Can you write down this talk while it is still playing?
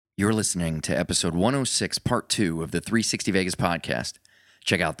You're listening to episode 106, part 2 of the 360 Vegas podcast.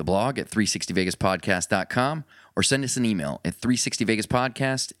 Check out the blog at 360vegaspodcast.com or send us an email at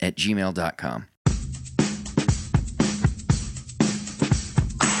 360vegaspodcast@gmail.com.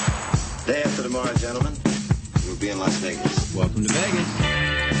 Day after tomorrow, gentlemen, we'll be in Las Vegas. Welcome to Vegas.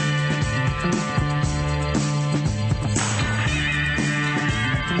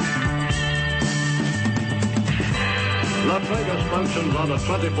 Las Vegas functions on a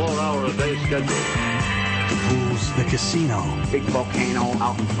 24-hour-a-day schedule. The pools, the casino. Big volcano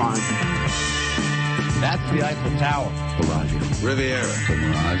out in front. That's the Eiffel Tower. Bellagio. Riviera. The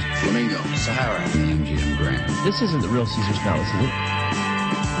Mirage. Flamingo. Sahara. The MGM Grand. This isn't the real Caesar's Palace, is it?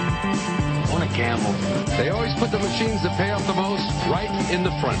 I want to gamble. They always put the machines that pay off the most right in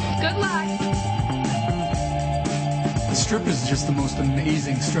the front. Good luck. The Strip is just the most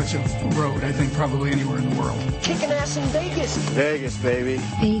amazing stretch of road, I think, probably anywhere in the world. Kicking ass in Vegas. Vegas, baby.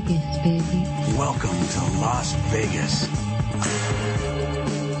 Vegas, baby. Welcome to Las Vegas.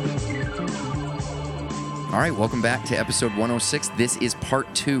 All right, welcome back to episode 106. This is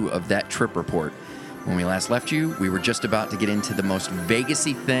part 2 of that trip report. When we last left you, we were just about to get into the most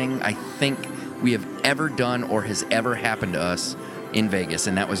Vegas-y thing I think we have ever done or has ever happened to us in Vegas,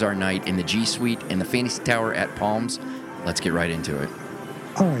 and that was our night in the G Suite in the Fantasy Tower at Palms. Let's get right into it.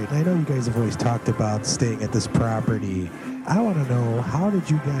 All right, I know you guys have always talked about staying at this property. I want to know, how did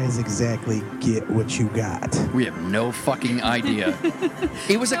you guys exactly get what you got? We have no fucking idea.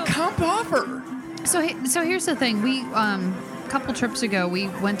 It was a comp offer. So here's the thing. We a couple trips ago we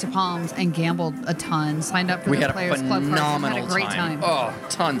went to Palms and gambled a ton. Signed up for We the had a Players Club program. phenomenal Had a great time. Oh,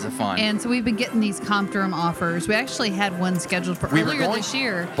 tons of fun. And so we've been getting these comp room offers. We actually had one scheduled for we were earlier going, this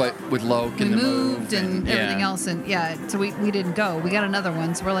year. but with Loke We and the moved move and everything else, and so we didn't go. We got another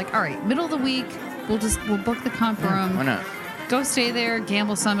one, so we're like, all right, middle of the week, we'll book the comp room. Why not? Go stay there,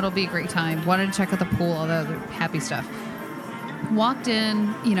 gamble some. It'll be a great time. Wanted to check out the pool, all the other happy stuff. Walked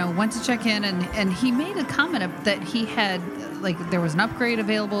in, went to check in, and he made a comment that he had, like, there was an upgrade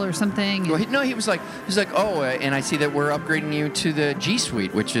available or something. Well, he was like, oh, and I see that we're upgrading you to the G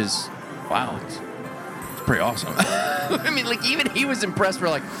Suite, which is, wow, it's pretty awesome. I mean, like, even he was impressed. We're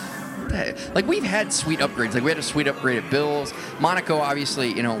like, we've had suite upgrades. Like, we had a suite upgrade at Bill's. Monaco,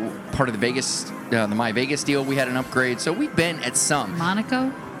 obviously, part of the Vegas, the My Vegas deal, we had an upgrade. So we've been at some.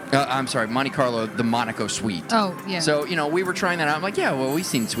 Monaco? I'm sorry, Monte Carlo, the Monaco suite. Oh, yeah. So, we were trying that out. I'm like, yeah, well, we've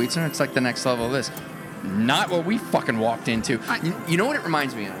seen suites, and it's like the next level of this. Not what we fucking walked into. You know what it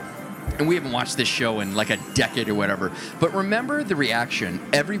reminds me of? And we haven't watched this show in like a decade or whatever. But remember the reaction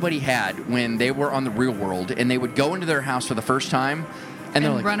everybody had when they were on the real world and they would go into their house for the first time and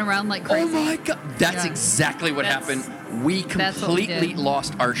they're like, run around like crazy. Oh my God. That's exactly what happened. We completely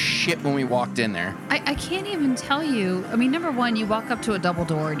lost our shit when we walked in there. I can't even tell you. I mean, number one, you walk up to a double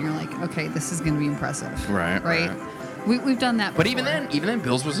door and you're like, okay, this is going to be impressive. Right. We've done that before. But even then,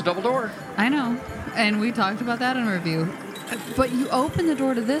 Bill's was a double door. I know. And we talked about that in review. But you open the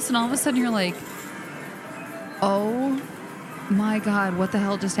door to this, and all of a sudden you're like, oh my God, what the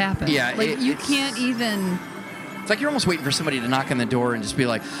hell just happened? Yeah. You can't even. It's like you're almost waiting for somebody to knock on the door and just be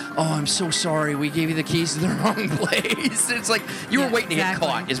like, oh, I'm so sorry. We gave you the keys to the wrong place. It's like you were waiting to get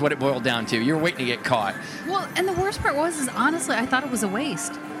caught is what it boiled down to. You were waiting to get caught. Well, and the worst part is honestly, I thought it was a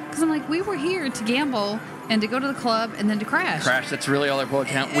waste. Because I'm like, we were here to gamble and to go to the club and then to crash. That's really all it boiled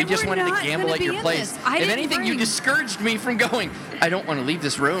down. We just wanted to gamble at your place. If anything, you discouraged me from going. I don't want to leave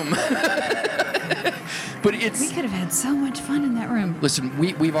this room. But we could have had so much fun in that room. Listen,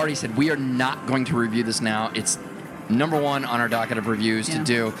 we've already said we are not going to review this now. It's number one on our docket of reviews to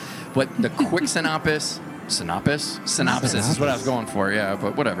do. But the quick synopsis is what I was going for, yeah,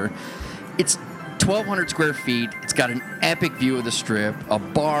 but whatever. It's 1,200 square feet. It's got an epic view of the Strip, a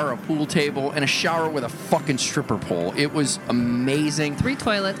bar, a pool table, and a shower with a fucking stripper pole. It was amazing. 3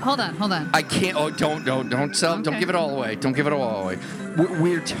 toilets. Hold on. I can't. Oh, don't sell. Okay. Don't give it all away.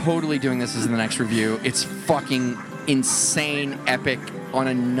 We're totally doing this as the next review. It's fucking insane, epic, on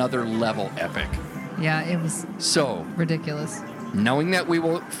another level epic. Yeah, it was so ridiculous. Knowing that we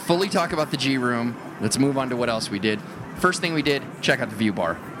will fully talk about the G Room, let's move on to what else we did. First thing we did, check out the View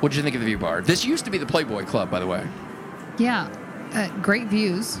Bar. What did you think of the View Bar? This used to be the Playboy Club, by the way. Yeah, great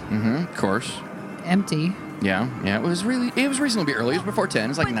views. Mm-hmm, of course. Empty. Yeah. It was reasonably early. It was before 10. It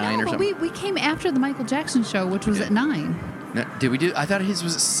was like 9 or something. We came after the Michael Jackson show, which was at 9. No, did we do? I thought his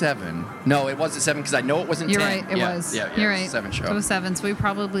was at 7. No, it was at 7 because I know it wasn't 10. You're right. It was. Yeah, You're it was right. 7 show. So it was 7. So we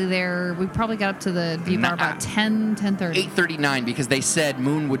probably got up to the View Bar about 10:30. 8:39 because they said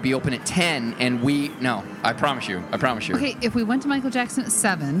Moon would be open at 10, and no. I promise you. Okay, if we went to Michael Jackson at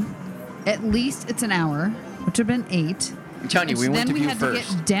 7, at least it's an hour, which would have been 8. I'm telling you, we went to Then we view had first.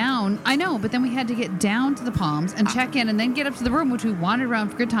 to get down. I know, but then we had to get down to the Palms and check in and then get up to the room, which we wandered around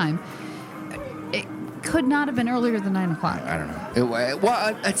for a good time. It could not have been earlier than 9 o'clock. I don't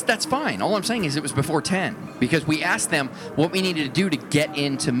know. That's fine. All I'm saying is it was before 10 because we asked them what we needed to do to get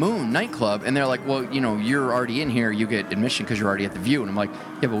into Moon nightclub, and they're like, "Well, you're already in here. You get admission because you're already at the View." And I'm like,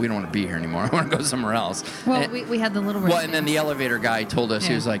 "Yeah, but we don't want to be here anymore. I want to go somewhere else." Well, and, we had the little. Well, and then the elevator guy told us,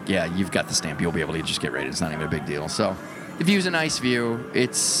 he Yeah. was like, "Yeah, you've got the stamp. You'll be able to just get rated. It's not even a big deal." So the View's a nice view.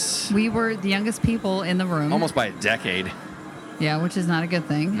 It's We were the youngest people in the room. almost by a decade. Yeah, which is not a good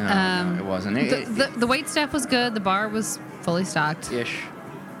thing. No, it wasn't. The wait staff was good. The bar was fully stocked. Ish.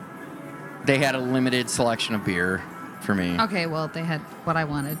 They had a limited selection of beer for me. Okay, well, they had what I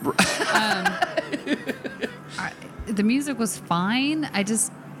wanted. The music was fine. I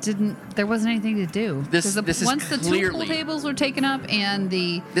just didn't. There wasn't anything to do. This is once the two clearly- pool tables were taken up and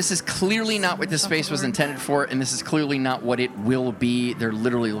the This is clearly not what this space was intended for, and this is clearly not what it will be. They're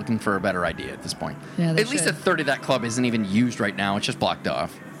literally looking for a better idea at this point. Yeah, they at least should. a third of that club isn't even used right now. It's just blocked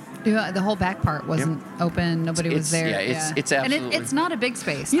off. the whole back part wasn't open. Nobody was there. It's and absolutely. it's not a big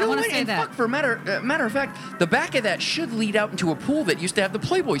space. You I know want what? to say And that. fuck, for matter of fact, the back of that should lead out into a pool that used to have the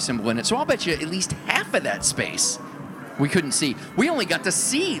Playboy symbol in it. So I'll bet you at least half of that space we couldn't see. We only got to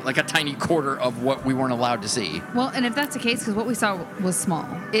see like a tiny quarter of what we weren't allowed to see. Well, and if that's the case, because what we saw was small,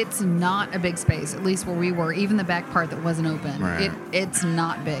 it's not a big space, at least where we were, even the back part that wasn't open. Right. It's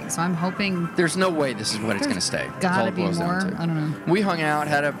not big. So I'm hoping There's no way this is what it's going to stay. That's all gotta it be boils down more. to. I don't know. We hung out,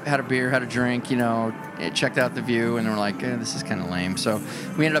 had a beer, had a drink, checked out the View, and we're like, this is kind of lame. So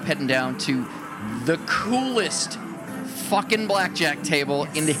we ended up heading down to the coolest fucking blackjack table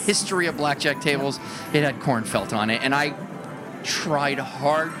in the history of blackjack tables. It had corn felt on it, and I tried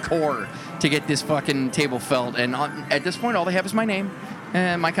hardcore to get this fucking table felt. And at this point, all they have is my name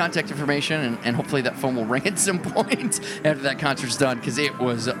and my contact information, and hopefully that phone will ring at some point after that concert's done, because it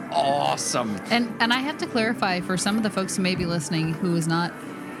was awesome. And I have to clarify for some of the folks who may be listening who is not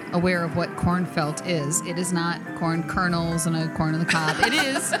aware of what corn felt is. It is not corn kernels and a corn on the cob. It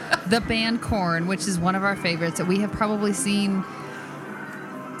is the band Korn, which is one of our favorites that we have probably seen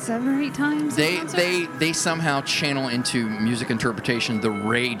 7 or 8 times. They somehow channel into music interpretation the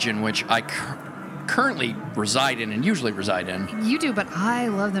rage in which I currently reside in and usually reside in. You do, but I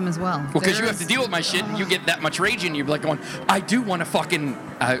love them as well. Well, because you have to deal with my shit, and you get that much rage in you, like going, I do want to fucking,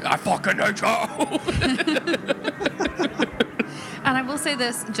 I fucking hate you. And I will say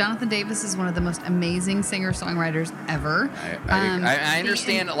this, Jonathan Davis is one of the most amazing singer-songwriters ever. I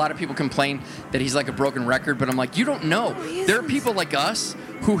understand a lot of people complain that he's like a broken record, but I'm like, you don't know. There are people like us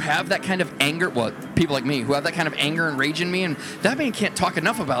who have that kind of anger, well, people like me, who have that kind of anger and rage in me, and that man can't talk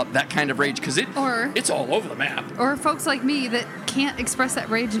enough about that kind of rage, because it's all over the map. Or folks like me that can't express that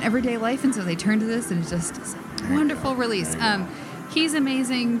rage in everyday life, and so they turn to this, and it's just a wonderful release. He's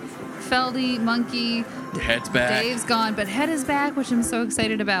amazing. Feldy, Monkey, Head's back. Dave's gone, but Head is back, which I'm so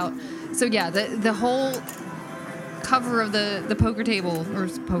excited about. So yeah, the whole cover of the poker table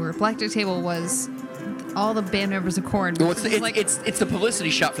or blackjack table was all the band members of Korn. Well, it's the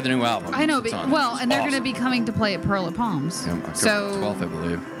publicity shot for the new album. I know, but, and they're awesome. going to be coming to play at Pearl at Palms. Yeah, October so 12th, I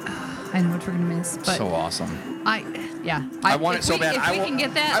believe. I know what we're going to miss, but So awesome. I want it so bad. If we can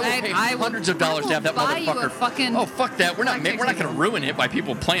get that, I will pay hundreds of dollars to have that buy motherfucker. You a fucking oh, fuck that. We're not going to ruin it by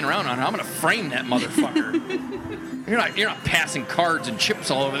people playing around on it. I'm going to frame that motherfucker. You're not passing cards and chips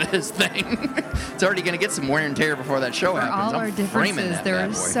all over this thing. It's already going to get some wear and tear before that show For happens. all our differences, there are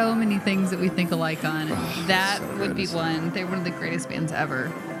boy. so many things that we think alike on. That so would be good. one. They're one of the greatest bands ever.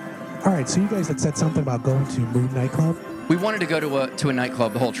 All right, so you guys had said something about going to Moon nightclub. We wanted to go to a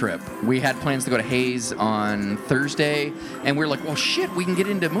nightclub the whole trip. We had plans to go to Hayes on Thursday, and we were like, well, shit, we can get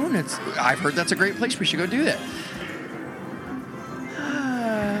into Moon. I've heard that's a great place. We should go do that.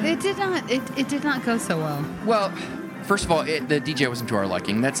 It did not go so well. Well, first of all, the DJ wasn't to our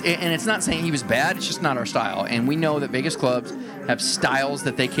liking. And it's not saying he was bad. It's just not our style. And we know that Vegas clubs have styles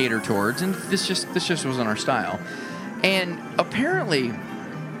that they cater towards, and this just wasn't our style. And apparently,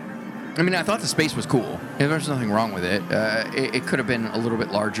 I mean, I thought the space was cool. There's nothing wrong with it. It could have been a little bit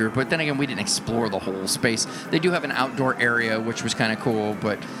larger, but then again, we didn't explore the whole space. They do have an outdoor area, which was kind of cool,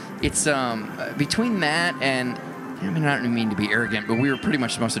 but it's between that and, I mean, I don't mean to be arrogant, but we were pretty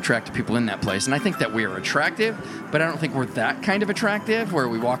much the most attractive people in that place. And I think that we are attractive, but I don't think we're that kind of attractive where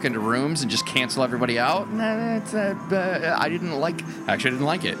we walk into rooms and just cancel everybody out. I didn't like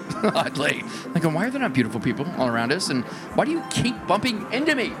it. Oddly. Like, why are there not beautiful people all around us? And why do you keep bumping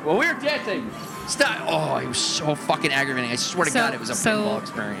into me while we're dancing? Stop. Oh, it was so fucking aggravating. I swear to God, it was a pinball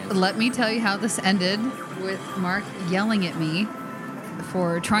experience. Let me tell you how this ended with Mark yelling at me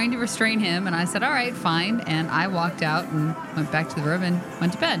for trying to restrain him, and I said, all right, fine. And I walked out and went back to the room and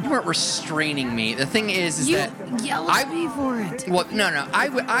went to bed. You weren't restraining me. The thing is You that yelled at me for it. Well, no.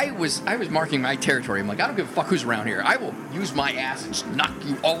 I was marking my territory. I'm like, I don't give a fuck who's around here. I will use my ass and just knock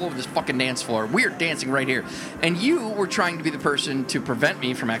you all over this fucking dance floor. We are dancing right here. And you were trying to be the person to prevent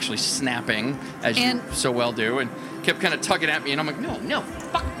me from actually snapping, as you so well do, and kept kind of tugging at me. And I'm like, no,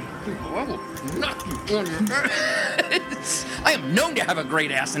 fuck you. I will knock you on your ass. I am known to have a great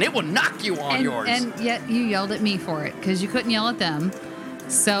ass, and it will knock you on yours. And yet you yelled at me for it because you couldn't yell at them.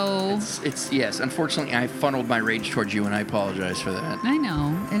 So it's yes. Unfortunately, I funneled my rage towards you, and I apologize for that. I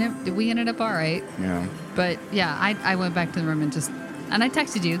know, and we ended up all right. Yeah. But yeah, I went back to the room and I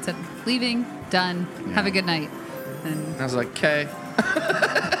texted you and said, leaving, done, have a good night. And I was like, okay.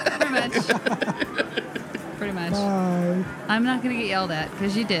 pretty much. Pretty much. Bye. I'm not going to get yelled at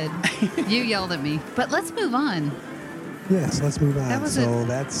because you did. You yelled at me. But let's move on. Yes, let's move on. So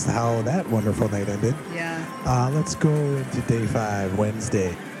that's how that wonderful night ended. Yeah. Let's go into day 5,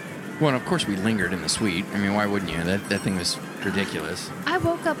 Wednesday. Well, and of course we lingered in the suite. I mean, why wouldn't you? That thing was ridiculous. I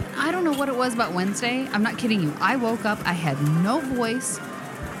woke up. I don't know what it was about Wednesday. I'm not kidding you. I woke up. I had no voice.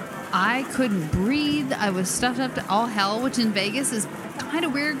 I couldn't breathe. I was stuffed up to all hell, which in Vegas is kind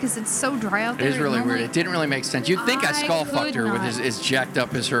of weird because it's so dry out there. It is really weird. It didn't really make sense. You'd think I skull fucked her with as jacked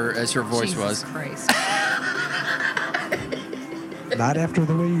up as her voice was. Jesus Christ. Not after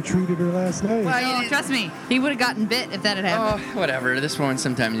the way you treated her last night. Well, trust me, he would have gotten bit if that had happened. Oh, whatever. This woman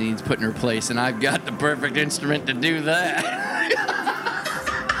sometimes needs put in her place, and I've got the perfect instrument to do that.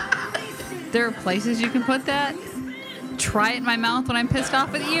 There are places you can put that. Try it in my mouth when I'm pissed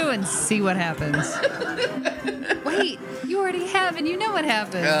off with you and see what happens. Wait, you already have, and you know what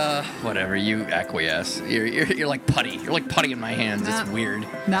happens. Whatever. You acquiesce. You're like putty. You're like putty in my hands. It's weird.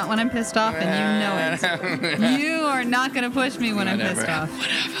 Not when I'm pissed off, and you know it. You are not going to push me when I'm pissed off.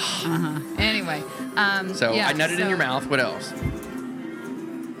 Whatever. Anyway. So yeah, I nutted in your mouth. What else?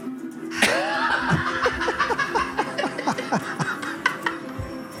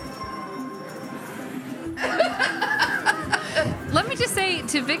 Let me just say,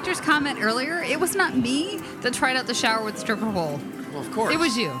 to Victor's comment earlier, it was not me that tried out the shower with the stripper pole. Well, of course. It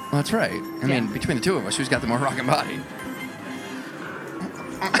was you. Well, that's right. I mean, between the two of us, who's got the more rockin' body?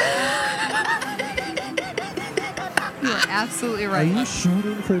 You are absolutely Are right. you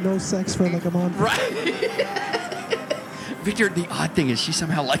shooting for no sex for like a month? Right. Victor, the odd thing is she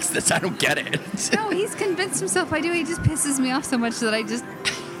somehow likes this. I don't get it. No, he's convinced himself I do. He just pisses me off so much that I just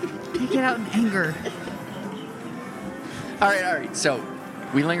take it out in anger. All right. So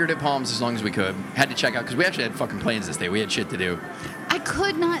we lingered at Palms as long as we could. Had to check out because we actually had fucking plans this day. We had shit to do. I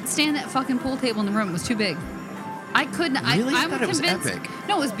could not stand that fucking pool table in the room. It was too big. I couldn't. Really? I I'm thought it was convinced. epic.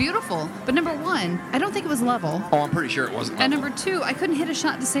 No, it was beautiful. But number one, I don't think it was level. Oh, I'm pretty sure it wasn't. And level. number two, I couldn't hit a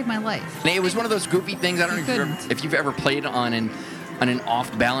shot to save my life. And it was one of those goofy things. I don't know if you've ever played on an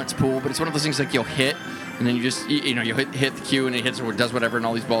off balance pool, but it's one of those things like you'll hit and then you just you hit the cue and it hits or does whatever, and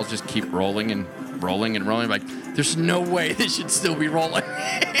all these balls just keep rolling and rolling and rolling. Like there's no way this should still be rolling.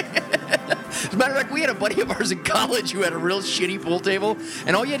 As a matter of fact, we had a buddy of ours in college who had a real shitty pool table,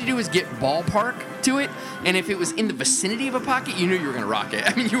 and all you had to do was get ballpark to it, and if it was in the vicinity of a pocket, you knew you were going to rock it.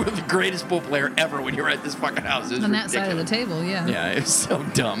 I mean, you were the greatest pool player ever when you were at this fucking house. It was On ridiculous. that side of the table, yeah. Yeah, it was so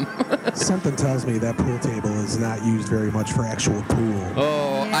dumb. Something tells me that pool table is not used very much for actual pool.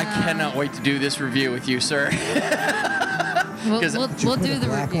 Oh, Yeah. I cannot wait to do this review with you, sir. We'll do the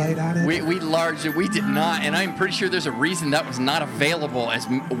black review. light on it? We did not, and I'm pretty sure there's a reason that was not available as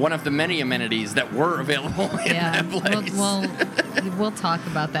one of the many amenities that were available in Yeah, that place. we'll talk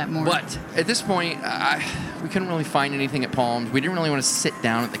about that more. But at this point, we couldn't really find anything at Palms. We didn't really want to sit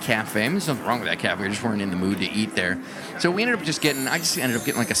down at the cafe. I mean, there's nothing wrong with that cafe. We just weren't in the mood to eat there. So we ended up I just ended up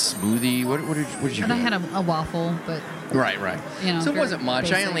getting like a smoothie. What did you And I get? had a waffle, but Right. You know, So it very wasn't much.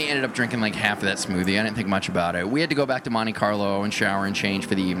 basic. I only ended up drinking like half of that smoothie. I didn't think much about it. We had to go back to Monte Carlo and shower and change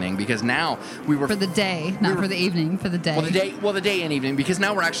for the evening because now we were for the day, not for the evening, for the day. Well, the day and evening, because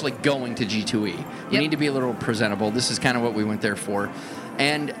now we're actually going to G2E. We Yep. need to be a little presentable. This is kind of what we went there for.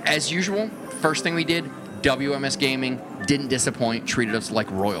 And as usual, first thing we did, WMS Gaming didn't disappoint, treated us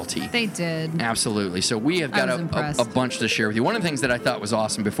like royalty. They did. Absolutely. So we have got I was impressed. a bunch to share with you. One of the things that I thought was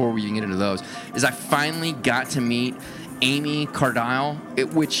awesome before we even get into those is I finally got to meet Amy Cardile,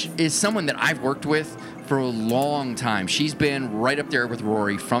 which is someone that I've worked with for a long time. She's been right up there with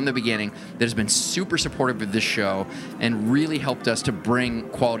Rory from the beginning, that has been super supportive of this show and really helped us to bring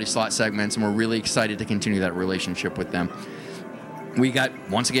quality slot segments, and we're really excited to continue that relationship with them. We got,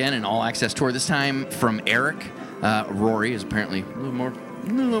 once again, an all-access tour, this time from Eric. Rory is apparently a little more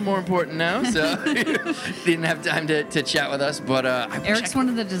a little more important now, so didn't have time to chat with us. But Eric's one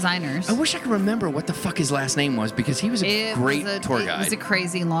of the designers. I wish I could remember what the fuck his last name was because he was a great tour guide. It was a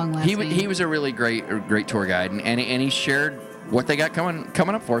crazy long last name. He was a really great tour guide, and he shared what they got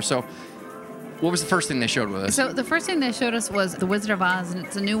coming up for. So, what was the first thing they showed with us? So the first thing they showed us was The Wizard of Oz, and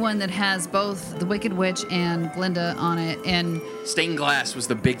it's a new one that has both the Wicked Witch and Glinda on it. And stained glass was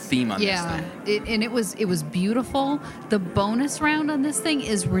the big theme on this thing. It was beautiful. The bonus round on this thing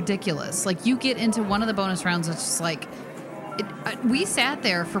is ridiculous. Like, you get into one of the bonus rounds, it's just like we sat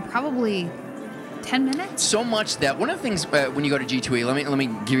there for probably 10 minutes. So much that one of the things when you go to G2E, let me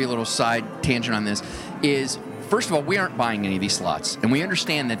give you a little side tangent on this, is first of all, we aren't buying any of these slots, and we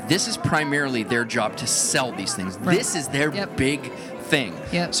understand that this is primarily their job to sell these things. Right. This is their big thing.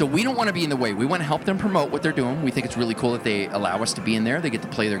 Yep. So we don't want to be in the way. We want to help them promote what they're doing. We think it's really cool that they allow us to be in there. They get to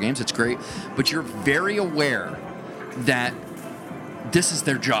play their games. It's great. But you're very aware that this is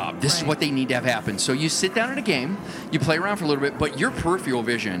their job. This is what they need to have happen. So you sit down at a game, you play around for a little bit, but your peripheral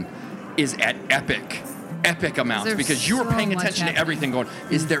vision is at epic amounts because you are paying attention to everything going,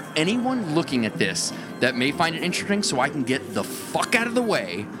 is there anyone looking at this that may find it interesting so I can get the fuck out of the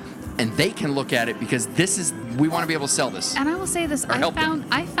way and they can look at it because we want to be able to sell this. And I will say this,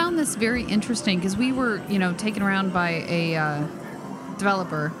 I found this very interesting because we were, taken around by a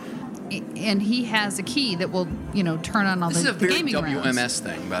developer, and he has a key that will, turn on all the gaming rounds. This is a very WMS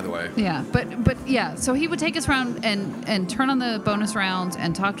thing, by the way. Yeah, but yeah, so he would take us around and turn on the bonus rounds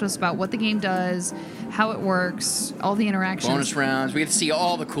and talk to us about what the game does, how it works, all the interactions. Bonus rounds, we get to see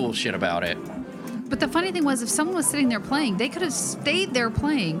all the cool shit about it. But the funny thing was, if someone was sitting there playing, they could have stayed there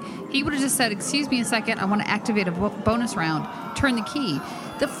playing. He would have just said, "Excuse me a second, I want to activate a bonus round." Turn the key.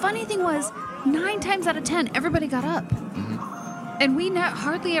 The funny thing was, 9 times out of 10, everybody got up. And we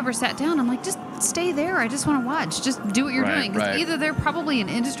hardly ever sat down. I'm like, just stay there. I just want to watch. Just do what you're doing. 'Cause either they're probably an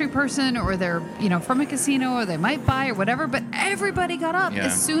industry person or they're, from a casino or they might buy or whatever. But everybody got up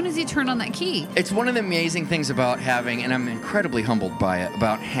as soon as he turned on that key. It's one of the amazing things about having, and I'm incredibly humbled by it,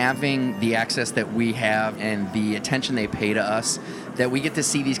 about having the access that we have and the attention they pay to us, that we get to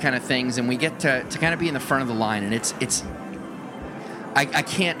see these kind of things and we get to kind of be in the front of the line. And I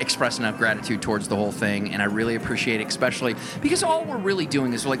can't express enough gratitude towards the whole thing, and I really appreciate it, especially because all we're really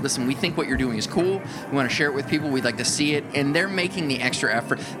doing is like, listen, we think what you're doing is cool. We want to share it with people. We'd like to see it, and they're making the extra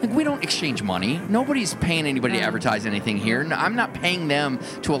effort. Like, we don't exchange money. Nobody's paying anybody to advertise anything here. No, I'm not paying them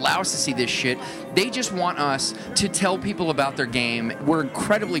to allow us to see this shit. They just want us to tell people about their game. We're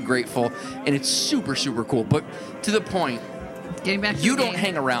incredibly grateful, and it's super, super cool. But to the point, Getting back to you don't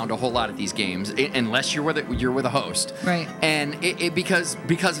hang around a whole lot at these games unless you're with a host, right? And because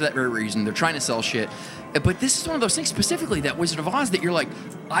of that very reason, they're trying to sell shit. But this is one of those things, specifically that Wizard of Oz, that you're like,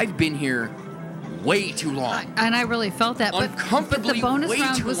 I've been here way too long, and I really felt that. But the bonus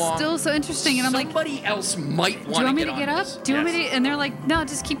round was still so interesting, and I'm like, somebody else might want to get on. Do you want me to get up? Do you want me to? And they're like, no,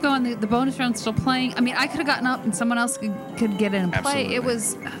 just keep going. The bonus round's still playing. I mean, I could have gotten up and someone else could get in and play. Absolutely. It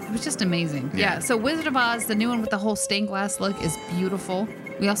was just amazing. Yeah. So Wizard of Oz, the new one with the whole stained glass look, is beautiful.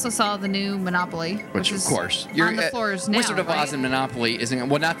 We also saw the new Monopoly, which of course on the floors now. Wizard of Oz and Monopoly isn't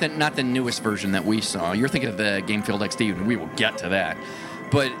not the newest version that we saw. You're thinking of the Game Field XD, and we will get to that.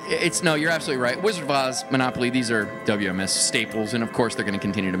 But you're absolutely right. Wizard of Oz, Monopoly, these are WMS staples, and of course they're going to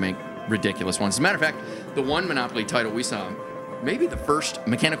continue to make ridiculous ones. As a matter of fact, the one Monopoly title we saw, maybe the first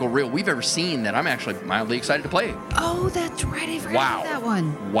mechanical reel we've ever seen that I'm actually mildly excited to play. Oh, that's right. I forgot about that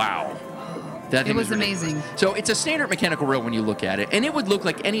one. Wow. That thing was amazing. So it's a standard mechanical reel when you look at it, and it would look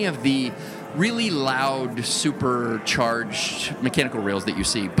like any of the really loud, supercharged mechanical reels that you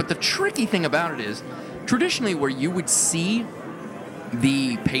see. But the tricky thing about it is, traditionally where you would see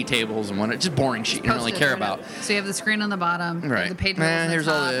the pay tables and whatnot, just boring shit you don't really care about. So you have the screen on the bottom, right? The pay tables on the here's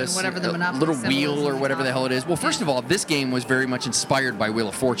top, all this, and whatever the Monopoly little wheel or whatever the hell it is. Well, first of all, this game was very much inspired by Wheel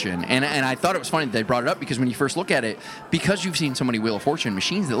of Fortune, and I thought it was funny that they brought it up because when you first look at it, because you've seen so many Wheel of Fortune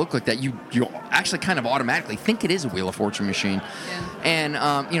machines that look like that, you actually kind of automatically think it is a Wheel of Fortune machine.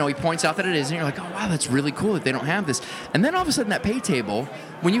 Yeah. And he points out that it is, and you're like, oh wow, that's really cool that they don't have this. And then all of a sudden, that pay table,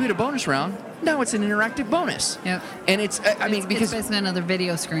 when you hit a bonus round, now it's an interactive bonus. Yep. And it's because it's basically another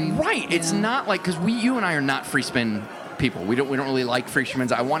video screen. Right. It's not like, because you and I are not free spin people. We don't really like free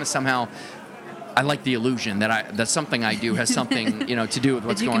spins. I want to somehow. I like the illusion that something I do has something to do with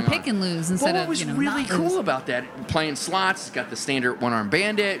what's going on. You can pick and lose instead of what was really cool about that, playing slots, it's got the standard one-arm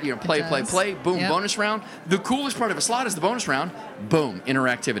bandit, play, boom, yep. Bonus round. The coolest part of a slot is the bonus round. Boom,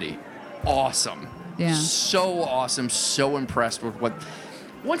 interactivity. Awesome. Yeah. So awesome. So impressed with what.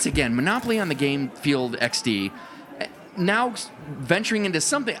 Once again, Monopoly on the Game Field XD. now venturing into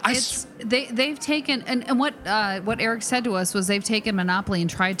something. They've taken and what Eric said to us was they've taken Monopoly and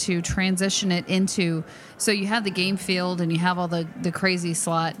tried to transition it into, so you have the game field and you have all the crazy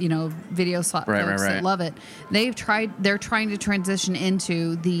slot, video slot folks that love it. They're trying to transition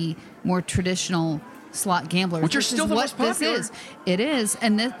into the more traditional slot gamblers, which are still the most popular. It is,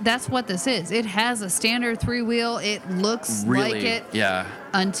 and that's what this is. It has a standard 3-wheel. It looks really, like it. Yeah.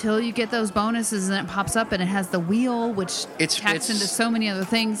 Until you get those bonuses and it pops up and it has the wheel, which taps into so many other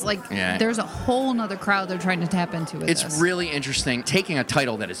things. There's a whole nother crowd they're trying to tap into with It's this. really interesting taking a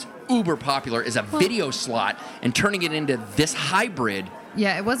title that is uber popular as a video slot and turning it into this hybrid.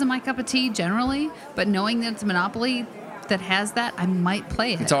 Yeah, it wasn't my cup of tea generally, but knowing that it's Monopoly that has that, I might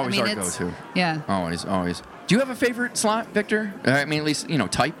play it. It's always our go-to. Yeah. Always. Do you have a favorite slot, Victor? I mean, at least,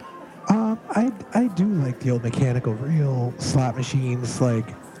 type? I do like the old mechanical reel slot machines. I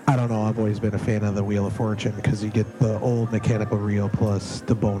don't know, I've always been a fan of the Wheel of Fortune because you get the old mechanical reel plus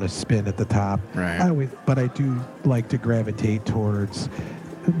the bonus spin at the top. Right. But I do like to gravitate towards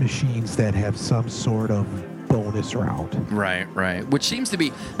machines that have some sort of bonus round. Right. Which seems to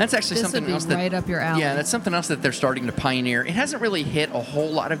be, that's actually This something would be else right up your alley. Yeah, that's something else that they're starting to pioneer. It hasn't really hit a whole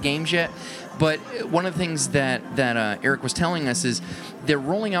lot of games yet, but one of the things that Eric was telling us is they're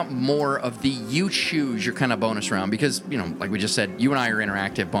rolling out more of the you choose your kind of bonus round because, like we just said, you and I are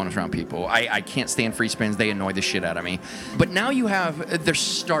interactive bonus round people. I can't stand free spins. They annoy the shit out of me. But now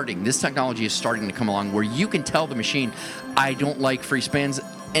this technology is starting to come along where you can tell the machine, I don't like free spins.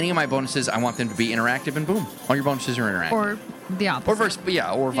 Any of my bonuses, I want them to be interactive, and boom, all your bonuses are interactive. Or the opposite.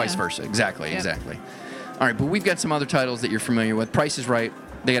 Or vice versa. Exactly. All right, but we've got some other titles that you're familiar with. Price is Right.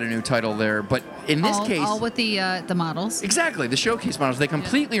 They got a new title there, but in this case, all with the models. Exactly, the showcase models. They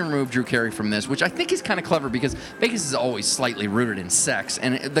completely removed Drew Carey from this, which I think is kind of clever because Vegas is always slightly rooted in sex,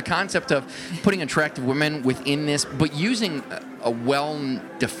 and the concept of putting attractive women within this, but using a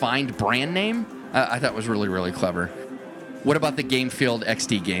well-defined brand name, I thought was really, really clever. What about the Game Field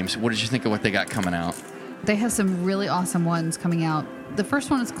XD games? What did you think of what they got coming out? They have some really awesome ones coming out. The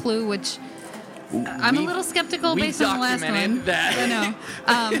first one is Clue, which I'm a little skeptical based on the last one. That. I know.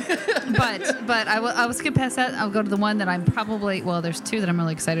 But I will skip past that. I'll go to the one that I'm probably, there's two that I'm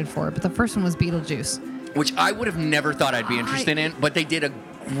really excited for. But the first one was Beetlejuice. Which I would have never thought I'd be interested in, but they did a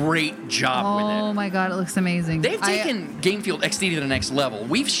great job with it. Oh my God, it looks amazing. They've taken Game Field XD to the next level.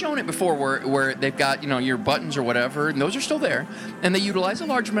 We've shown it before where they've got, your buttons or whatever, and those are still there. And they utilize a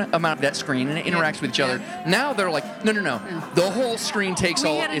large amount of that screen, and it interacts with each other. Now they're like, no. The whole screen takes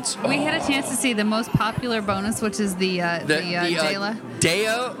all. We had a chance to see the most popular bonus, which is the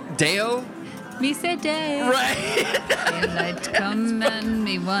Deo. Me say day. Right. Daylight come and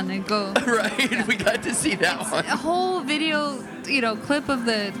me wanna go. Right. Yeah. We got to see that one. A whole video, clip of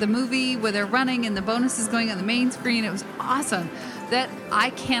the movie where they're running and the bonus is going on the main screen. It was awesome. That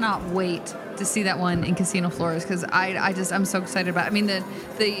I cannot wait to see that one in Casino Floors because I'm so excited about it. I mean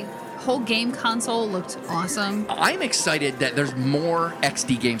the whole game console looked awesome. I'm excited that there's more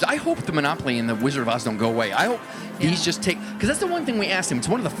XD games. I hope the Monopoly and the Wizard of Oz don't go away. I hope these just take, because that's the one thing we asked him. It's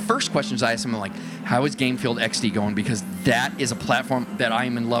one of the first questions I asked him, like, how is Game Field XD going? Because that is a platform that I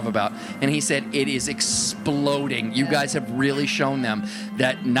am in love about. And he said it is exploding. You guys have really shown them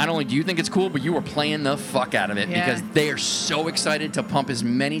that not only do you think it's cool, but you are playing the fuck out of it because they are so excited to pump as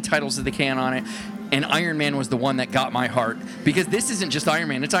many titles as they can on it. And Iron Man was the one that got my heart because this isn't just Iron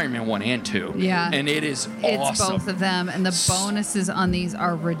Man, it's Iron Man 1 and 2. Yeah. And it is awesome. It's both of them, and the bonuses on these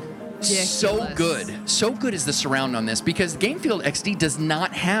are ridiculous. So good. So good is the surround on this because Game Field XD does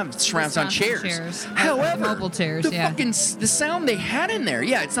not have surrounds on chairs. However, mobile chairs, the sound they had in there,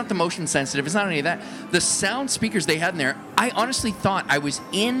 it's not the motion sensitive, it's not any of that. The sound speakers they had in there, I honestly thought I was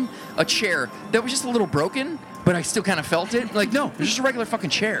in a chair that was just a little broken, but I still kind of felt it. Like, no, it's just a regular fucking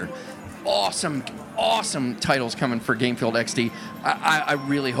chair. Awesome titles coming for Game Field XD. I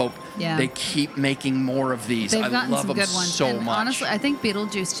really hope they keep making more of these. They've I gotten love some them good ones. so And much. honestly, I think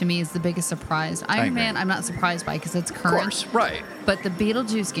Beetlejuice to me is the biggest surprise. Iron Man, I'm not surprised by because it's current. Of course, right. But the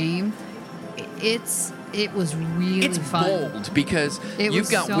Beetlejuice game, it was really fun. It's bold because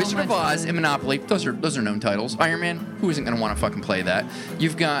you've got so Wizard of much Oz fun. and Monopoly. Those are known titles. Iron Man, who isn't going to want to fucking play that?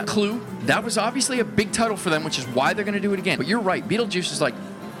 You've got Clue. That was obviously a big title for them, which is why they're going to do it again. But you're right. Beetlejuice is like,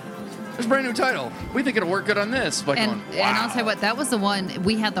 it's a brand new title. We think it'll work good on this. Like and I'll tell you what, that was the one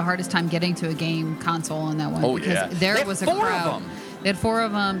we had the hardest time getting to a game console on that one because there was a crowd. Of them. They had 4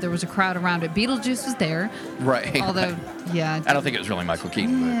 of them. There was a crowd around it. Beetlejuice was there. Right. Although, I don't think it was really Michael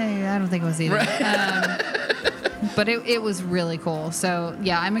Keaton. Yeah, I don't think it was either. Right. But it was really cool. So,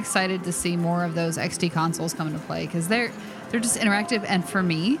 I'm excited to see more of those XD consoles come into play because they're just interactive. And for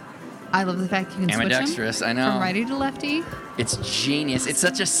me, I love the fact you can switch Ambidextrous, them I know. from righty to lefty. It's genius. It's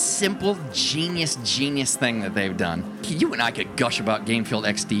such a simple, genius thing that they've done. You and I could gush about Game Field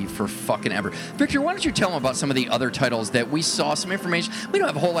XD for fucking ever. Victor, why don't you tell them about some of the other titles that we saw, some information. We don't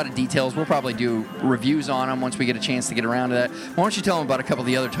have a whole lot of details. We'll probably do reviews on them once we get a chance to get around to that. Why don't you tell them about a couple of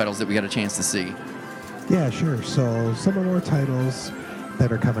the other titles that we got a chance to see? Yeah, sure. So some of more titles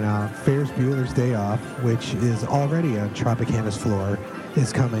that are coming out. Ferris Bueller's Day Off, which is already on Tropicana's floor,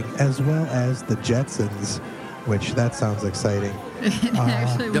 is coming, as well as the Jetsons, which that sounds exciting.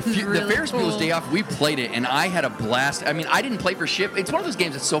 Actually, The was really Ferris cool. Bueller's Day Off, we played it, and I had a blast. I mean, I didn't play for shit. It's one of those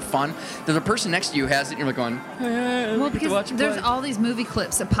games that's so fun that the person next to you has it, and you're like going, Well, because there's play. all these movie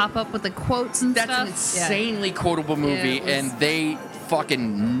clips that pop up with the quotes and That's stuff. an insanely quotable movie, Yeah, it was- and they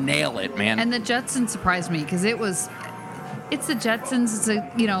fucking nail it, man. And the Jetsons surprised me because it's the Jetsons. It's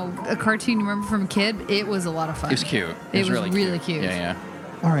a cartoon you remember from a kid. It was a lot of fun. It was cute. It was really cute. Yeah.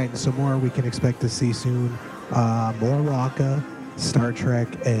 All right, and some more we can expect to see soon. More Wonka, Star Trek,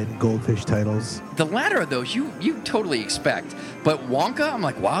 and Goldfish titles. The latter of those, you totally expect. But Wonka, I'm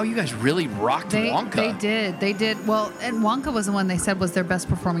like, wow, you guys really rocked Wonka. They did. Well, and Wonka was the one they said was their best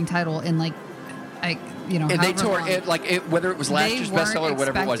performing title in And they however tore long. it, whether it was last They year's weren't bestseller or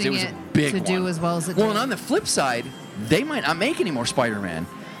whatever it was, it was a expecting big to one. do as well as it Well, did. and on the flip side, they might not make any more Spider-Man.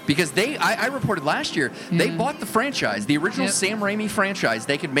 Because I reported last year, they bought the franchise, the original Yep. Sam Raimi franchise.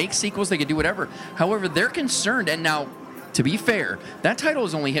 They could make sequels, they could do whatever. However, they're concerned, and now, to be fair, that title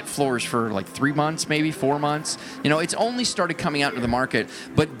has only hit floors for like 3 months, maybe 4 months. It's only started coming out into the market,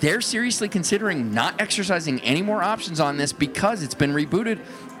 but they're seriously considering not exercising any more options on this because it's been rebooted.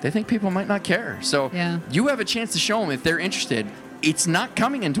 They think people might not care. So you have a chance to show them if they're interested. It's not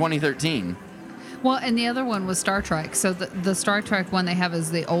coming in 2013. Well, and the other one was Star Trek. So the Star Trek one they have is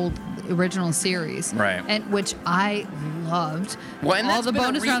the old original series, Right? And which I loved. Well, and all that's the been a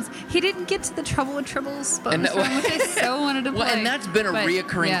bonus rounds. He didn't get to the Trouble with Tribbles bonus round, which I so wanted to play. Well, and that's been a But,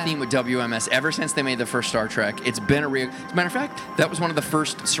 reoccurring yeah. theme with WMS ever since they made the first Star Trek. It's been as a matter of fact, that was one of the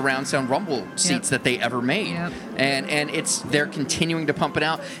first surround sound rumble seats that they ever made. Yep. And they're continuing to pump it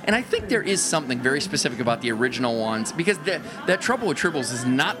out. And I think there is something very specific about the original ones because that Trouble with Tribbles is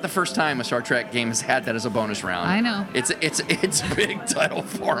not the first time a Star Trek game has had that as a bonus round. I know. It's a big title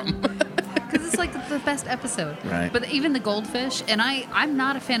for them. Because it's like the best episode. Right. But even the Goldfish, and I'm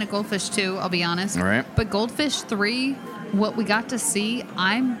not a fan of Goldfish 2, I'll be honest. Right. But Goldfish 3, what we got to see,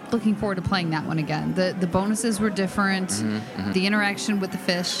 I'm looking forward to playing that one again. The bonuses were different. The interaction with the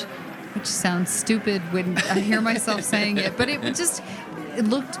fish, which sounds stupid when I hear myself saying it, but it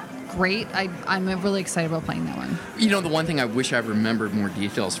looked great. I'm really excited about playing that one. The one thing I wish I remembered more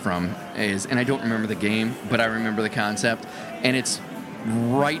details from is, and I don't remember the game, but I remember the concept, and it's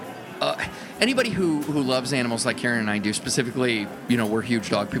right. Anybody who loves animals like Karen and I do, specifically, we're huge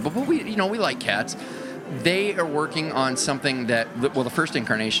dog people, but we like cats. They are working on something that, the first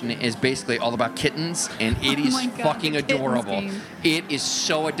incarnation is basically all about kittens, and it is my God, fucking the kittens adorable. game. It is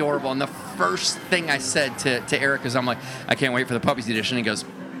so adorable. And the first thing I said to Eric is, I'm like, I can't wait for the puppies edition. He goes,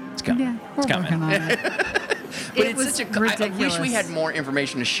 it's coming. Yeah, we're It's coming. working on it. But It was it's such a. I ridiculous. wish we had more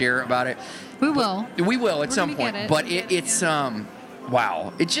information to share about it. We will. We will We're at some gonna point. get it. But it's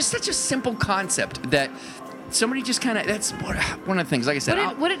wow. It's just such a simple concept that somebody just kind of. That's one of the things. Like I said,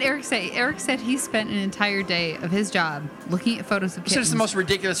 What did Eric say? Eric said he spent an entire day of his job looking at photos of kittens. so it's the most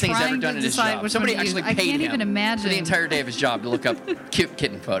ridiculous thing he's ever trying done to in his decide job. which Somebody one to use. actually I paid can't him even imagine. for the entire day of his job to look up cute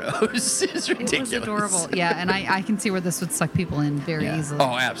kitten photos. It's ridiculous. It was adorable. Yeah, and I can see where this would suck people in very easily.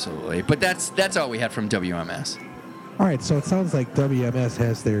 Oh, absolutely. But that's all we had from WMS. All right, so it sounds like WMS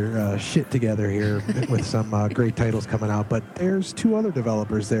has their shit together here with some great titles coming out, but there's 2 other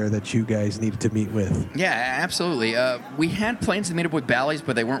developers there that you guys needed to meet with. Yeah, absolutely. We had plans to meet up with Bally's,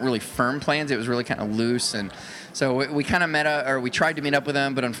 but they weren't really firm plans. It was really kind of loose, and so we kind of we tried to meet up with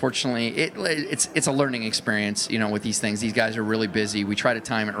them, but unfortunately, it's a learning experience, with these things. These guys are really busy. We try to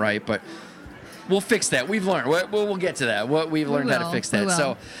time it right, but we'll fix that. We've learned. We'll get to that. We've learned how to fix that.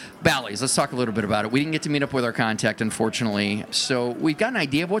 So, Bally's, let's talk a little bit about it. We didn't get to meet up with our contact, unfortunately. So we've got an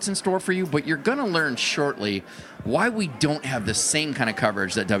idea of what's in store for you, but you're going to learn shortly why we don't have the same kind of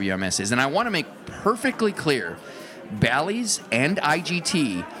coverage that WMS is. And I want to make perfectly clear, Bally's and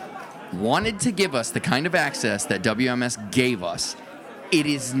IGT wanted to give us the kind of access that WMS gave us. It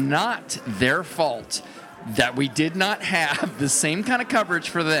is not their fault that we did not have the same kind of coverage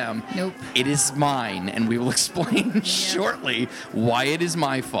for them. Nope. It is mine, and we will explain shortly why it is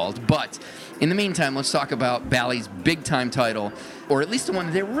my fault. But in the meantime, let's talk about Bally's big-time title, or at least the one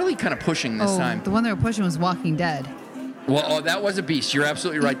that they were really kind of pushing this time. The one they were pushing was Walking Dead. Well, that was a beast. You're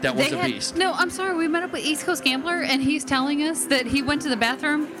absolutely right. That was a beast. No, I'm sorry. We met up with East Coast Gambler, and he's telling us that he went to the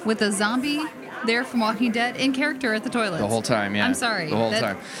bathroom with a zombie there from Walking Dead in character at the toilet. The whole time, yeah. I'm sorry. The whole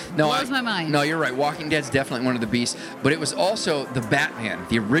time. No, blows my mind. No, you're right. Walking Dead's definitely one of the beasts, but it was also the Batman,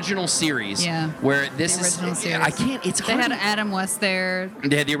 the original series. Yeah. Where this the original is. series. I can't. It's They hard. had Adam West there.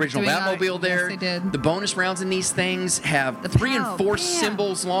 They had the original doing Batmobile there. Yes, they did. The bonus rounds in these things have The 3 pow, and 4 bam.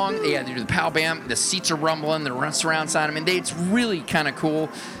 symbols long. Yeah, they do the pow bam. The seats are rumbling. The surround sound. I mean, it's really kind of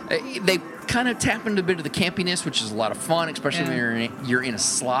cool. They kind of tap into a bit of the campiness, which is a lot of fun, especially when you're in a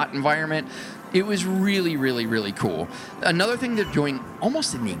slot environment. It was really, really, really cool. Another thing they're doing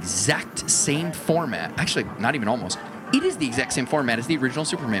almost in the exact same format. Actually, not even almost. It is the exact same format as the original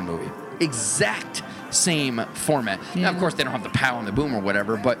Superman movie. Exact same format. Yeah. Now, of course, they don't have the pow and the boom or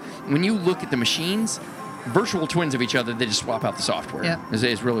whatever, but when you look at the machines, virtual twins of each other, they just swap out the software. Yep.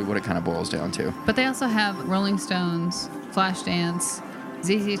 Is really what it kind of boils down to. But they also have Rolling Stones, Flashdance,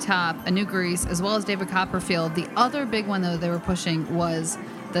 ZZ Top, A New Grease, as well as David Copperfield. The other big one, though, they were pushing was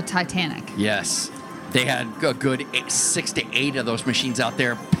the Titanic. Yes. They had a good 6 to 8 of those machines out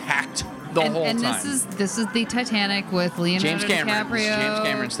there packed the whole and time. this is the Titanic with Leonardo James Cameron. DiCaprio. This is James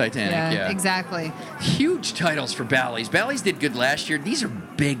Cameron's Titanic, yeah. Exactly. Huge titles for Bally's. Bally's did good last year. These are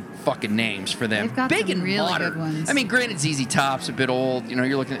big fucking names for them. They've got big some and really modern. good ones. I mean, granted, ZZ Top's a bit old. You know,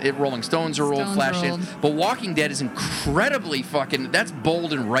 you're looking at Rolling Stones are old, Stones are Flashdance. old. But Walking Dead is incredibly fucking. That's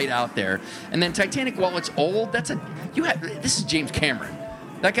bold and right out there. And then Titanic, while it's old, this is James Cameron.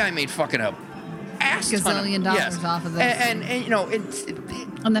 That guy made fucking a ass ton of gazillion dollars off of this. And you know,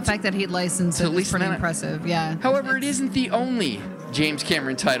 And the fact that he licensed To it is lease pretty that- impressive. Yeah. however, it isn't the only James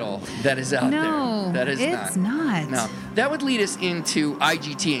Cameron title that is out No, there. That is it's not. not. No. That would lead us into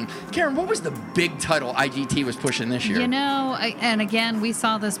IGT. And Karen, what was the big title IGT was pushing this year? You know, and again, we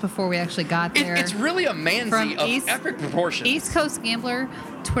saw this before we actually got there. It's really a manzy of epic proportions. East Coast Gambler,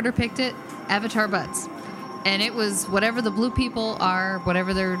 Twitter picked it, Avatar Butts. And it was whatever the blue people are,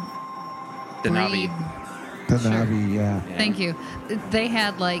 whatever their The breed. Navi. The Sure. Navi, yeah. Thank you. They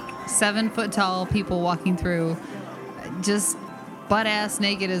had like 7 foot tall people walking through, just butt ass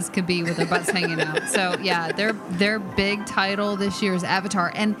naked as could be with their butts hanging out. So yeah, their big title this year is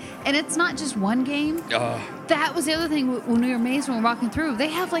Avatar, and it's not just one game. That was the other thing when we were amazed when we were walking through. They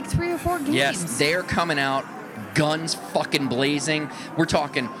have like 3 or 4 games. Yes, they're coming out. Guns fucking blazing. We're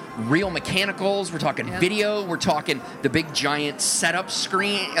talking real mechanicals. We're talking video. We're talking the big giant setup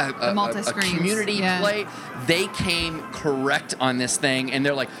screen, a multi-screens. community Yeah. play. They came correct on this thing, and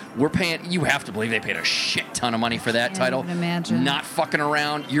they're like, we're paying. You have to believe they paid a shit ton of money for that Can't title. even imagine. Not fucking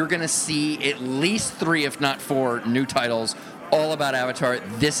around. You're gonna see at least 3, if not 4, new titles. All about Avatar.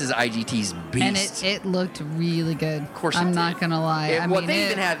 This is IGT's beast. And it looked really good. Of course I'm it not did. gonna lie. They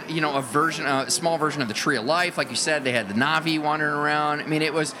even had a small version of the Tree of Life, like you said. They had the Navi wandering around. I mean,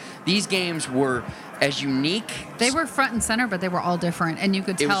 these games were as unique. They were front and center, but they were all different, and you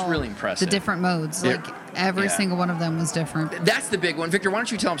could It was tell really impressive. the different modes. They're- Like every yeah. single one of them was different. That's the big one, Victor. Why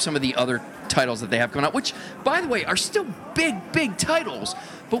don't you tell them some of the other titles that they have coming out, which, by the way, are still big titles.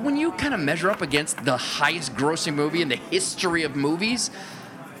 But when you kind of measure up against the highest grossing movie in the history of movies,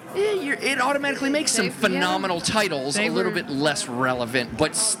 it automatically makes some phenomenal titles a little bit less relevant,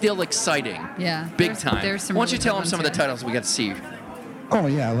 but still exciting. Yeah, Big time. There's some Why don't you really tell good them some of ones the titles we got to see? Oh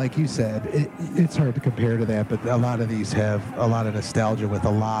yeah, like you said, it's hard to compare to that, but a lot of these have a lot of nostalgia with a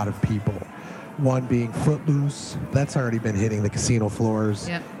lot of people. One being Footloose, that's already been hitting the casino floors.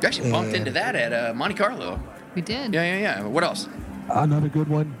 Yep. You actually bumped And into that at Monte Carlo. We did. Yeah. What else? Another good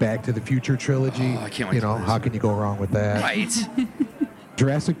one, Back to the Future trilogy. Oh, I can't wait You to know, play how this. can you go wrong with that? Right.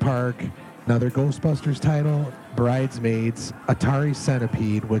 Jurassic Park, another Ghostbusters title, Bridesmaids, Atari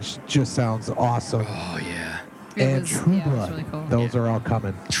Centipede, which just sounds awesome, Oh, yeah. and True it was Blood. really cool. Those are all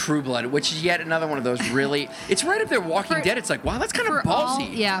coming. True Blood, which is yet another one of those really. It's right up there, Walking For- Dead. It's like, wow, that's kind of For all,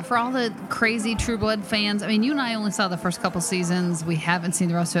 ballsy. for all the crazy True Blood fans. I mean, you and I only saw the first couple seasons. We haven't seen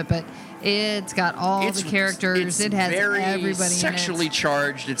the rest of it, but it's got all the characters. It has very everybody sexually in it.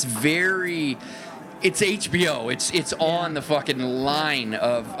 charged. It's very. It's HBO. It's on the fucking line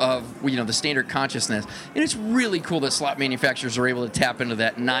of the standard consciousness, and it's really cool that slot manufacturers are able to tap into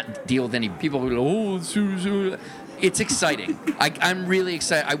that, and not deal with any people who go, it's exciting. I'm really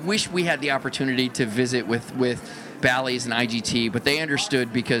excited. I wish we had the opportunity to visit with Bally's and IGT, but they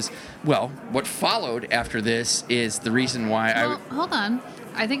understood because, well, what followed after this is the reason why Well, hold on.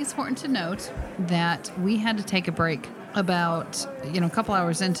 I think it's important to note that we had to take a break about, a couple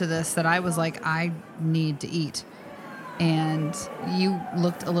hours into this, that I was like, I need to eat. And you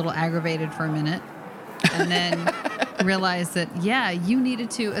looked a little aggravated for a minute and then realized that, you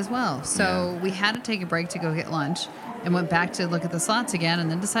needed to as well. So we had to take a break to go get lunch. and went back to look at the slots again, and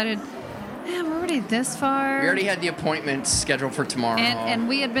then decided, we're already this far. We already had the appointment scheduled for tomorrow. And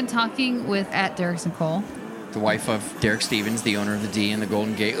we had been talking with at Derek's Nicole, the wife of Derek Stevens, the owner of the D and the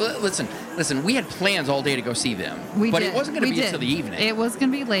Golden Gate. Listen, we had plans all day to go see them. It wasn't going to be until the evening. It was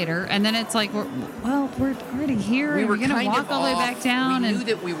going to be later. And then it's like, we're already here. We were going to walk all the way back down. We knew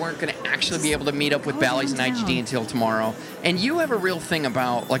that we weren't going to actually be able to meet up with Bally's and IGD until tomorrow. And you have a real thing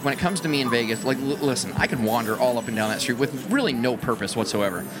about, like, when it comes to me in Vegas, like, listen, I can wander all up and down that street with really no purpose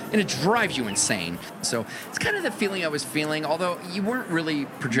whatsoever. And it drives you insane. So it's kind of the feeling I was feeling, although you weren't really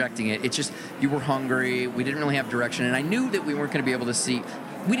projecting it. It's just you were hungry. We didn't really have direction. And I knew that we weren't going to be able to see.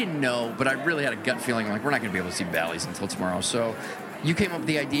 We didn't know, but I really had a gut feeling like we're not going to be able to see Bally's until tomorrow. So you came up with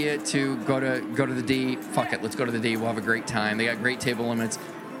the idea to go to the D. Fuck it, let's go to the D. We'll have a great time. They got great table limits.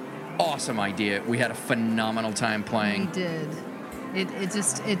 Awesome idea. We had a phenomenal time playing. We did.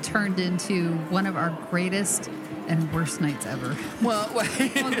 It turned into one of our greatest and worst nights ever. Well,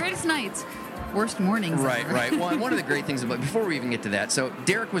 greatest nights. Worst mornings. Right, ever. right. Well, one of the great things about, before we even get to that, so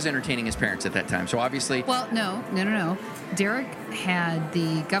Derek was entertaining his parents at that time. So obviously. Well, no. Derek had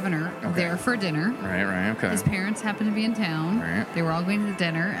the governor there for dinner. Right, okay. His parents happened to be in town. Right. They were all going to the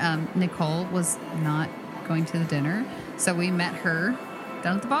dinner. Nicole was not going to the dinner, so we met her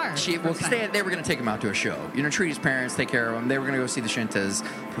down at the bar. They were going to take him out to a show. Treat his parents, take care of him. They were going to go see the Shintas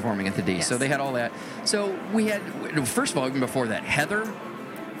performing at the D. Yes. So they had all that. So we had, first of all, even before that, Heather,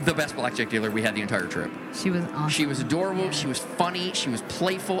 the best blackjack dealer we had the entire trip. She was awesome. She was adorable. Yeah. She was funny. She was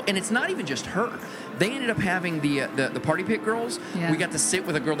playful. And it's not even just her. They ended up having the party pit girls. Yeah. We got to sit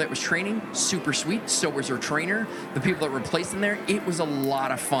with a girl that was training. Super sweet. So was her trainer. The people that were placed in there. It was a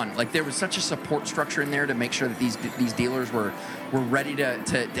lot of fun. Like, there was such a support structure in there to make sure that these dealers were ready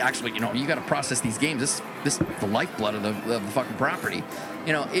to actually, you got to process these games. This is the lifeblood of the fucking property.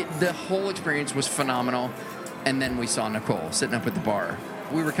 The whole experience was phenomenal. And then we saw Nicole sitting up at the bar.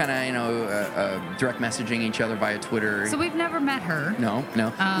 We were kind of, direct messaging each other via Twitter. So we've never met her. No.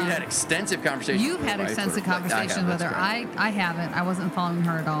 We've had extensive conversations. You've had extensive conversations with her. I haven't. I wasn't following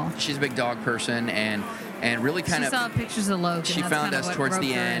her at all. She's a big dog person and really kind of. She saw pictures of Logan. She found us towards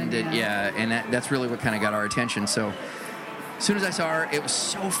the end. And that's really what kind of got our attention. So as soon as I saw her, it was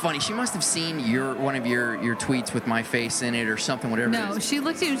so funny. She must have seen one of your tweets with my face in it or something, whatever. No, she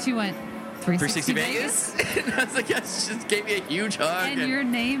looked at you and she went, 360 Vegas? And I was like, yes, she just gave me a huge hug. And your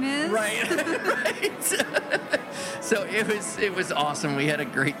name is? Right. So it was awesome. We had a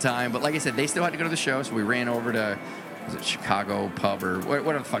great time. But like I said, they still had to go to the show, so we ran over to Chicago pub or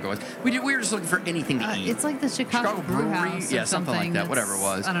whatever the fuck it was. We were just looking for anything to eat. It's like the Chicago Brew House or something like that, whatever it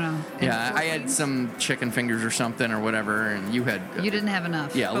was. I don't know. Yeah, I had some chicken fingers or something or whatever, and you had. You didn't have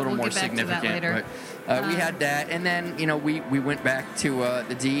enough. Yeah, a little more significant. But we had that, and then we went back to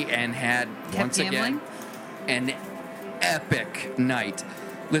the D and had once again an epic night.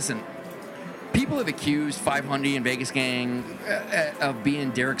 Listen. People have accused 500 and Vegas Gang of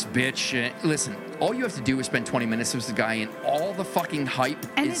being Derek's bitch. Listen, all you have to do is spend 20 minutes with the guy, and all the fucking hype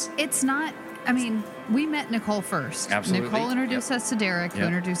is... And it's not... I mean, we met Nicole first. Absolutely. Nicole introduced us to Derek, who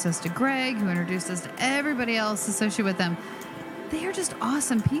introduced us to Greg, who introduced us to everybody else associated with them. They are just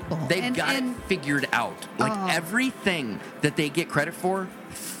awesome people. They've got it figured out. Like, everything that they get credit for,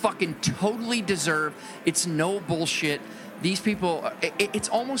 fucking totally deserve. It's no bullshit. These people, it's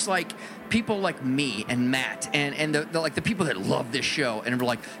almost like people like me and Matt and the people that love this show and are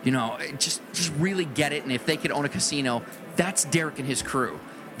like, just really get it. And if they could own a casino, that's Derek and his crew.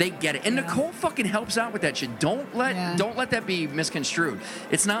 They get it. And Nicole fucking helps out with that shit. Don't let that be misconstrued.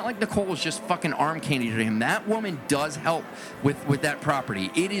 It's not like Nicole is just fucking arm candy to him. That woman does help with that property.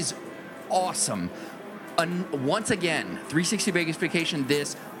 It is awesome. Once again, 360 Vegas Vacation,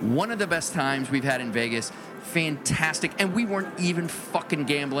 one of the best times we've had in Vegas. Fantastic. And we weren't even fucking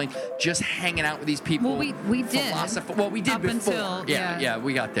gambling, just hanging out with these people. Well, we did. We did up before. Until, yeah,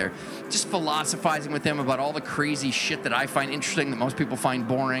 we got there. Just philosophizing with them about all the crazy shit that I find interesting that most people find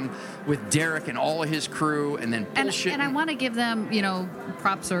boring with Derek and all of his crew, and then bullshit. And I want to give them,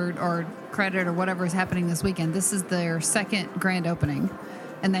 props or credit or whatever is happening this weekend. This is their second grand opening.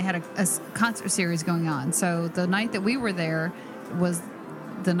 And they had a concert series going on. So the night that we were there was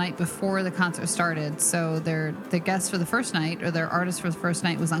the night before the concert started. So the guest for the first night, or their artist for the first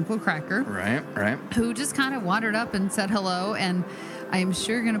night, was Uncle Cracker. Right. Who just kind of wandered up and said hello. And I am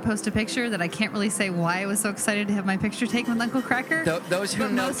sure you're going to post a picture that I can't really say why I was so excited to have my picture taken with Uncle Cracker. Those who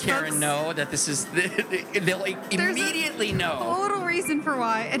know Karen know that this is... They'll immediately know. Total reason for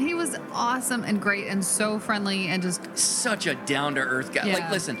why. And he was awesome and great and so friendly and just... Such a down-to-earth guy. Yeah. Like,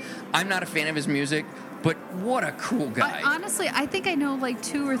 listen, I'm not a fan of his music, but what a cool guy. Honestly, I think I know like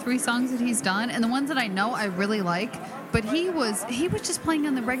 2 or 3 songs that he's done, and the ones that I know I really like. But he was just playing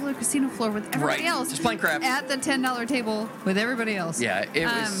on the regular casino floor with everybody else, just playing craps at the $10 table with everybody else. Yeah,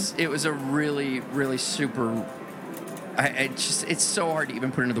 it was a really, really super. It's so hard to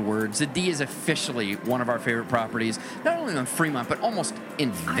even put into the words. The D is officially one of our favorite properties, not only on Fremont but almost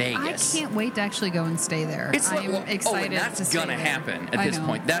in Vegas. I can't wait to actually go and stay there. I'm excited. And that's to stay gonna there. happen at this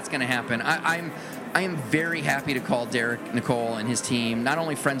point. That's gonna happen. I am very happy to call Derek Nicole and his team not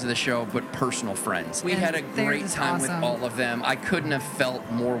only friends of the show, but personal friends. We had a great time with all of them. I couldn't have felt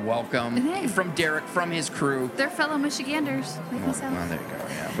more welcome from Derek, from his crew. They're fellow Michiganders. Well, there you go,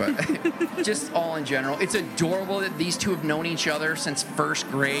 yeah. But just all in general, it's adorable that these two have known each other since first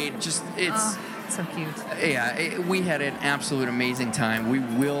grade. It's so cute. Yeah, we had an absolute amazing time. We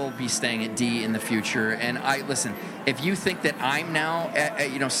will be staying at D in the future. And listen, if you think that I'm now,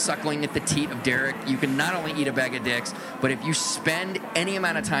 suckling at the teat of Derek, you can not only eat a bag of dicks, but if you spend any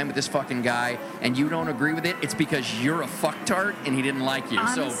amount of time with this fucking guy and you don't agree with it, it's because you're a fucktard and he didn't like you.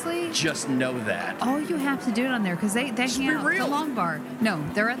 Honestly, so just know that. All you have to do it on there because they hang out at the Long Bar. No,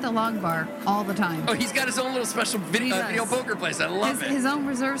 they're at the Long Bar all the time. Oh, he's got his own little special video poker place. I love it. His own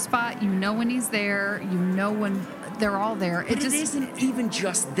reserve spot. You know when he's there. You know when they're all there. But it isn't even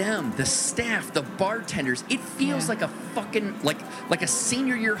just them. The staff, the bartenders. It feels like a fucking like a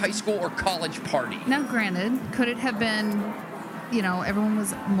senior year high school or college party. Now, granted, could it have been, everyone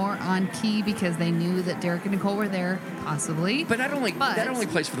was more on key because they knew that Derek and Nicole were there? Possibly. But that only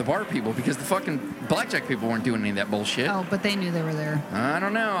plays for the bar people because the fucking blackjack people weren't doing any of that bullshit. Oh, but they knew they were there. I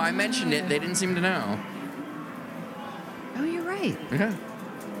don't know. I mentioned it. They didn't seem to know. Oh, you're right. Yeah.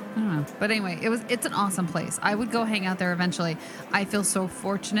 I don't know. But anyway, it's an awesome place. I would go hang out there eventually. I feel so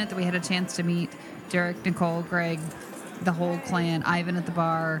fortunate that we had a chance to meet Derek, Nicole, Greg, the whole clan, Ivan at the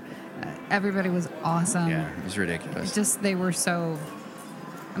bar. Everybody was awesome. Yeah, it was ridiculous. They were so...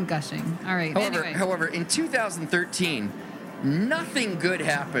 I'm gushing. All right. However, in 2013, nothing good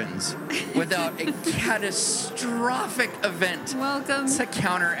happens without a catastrophic event to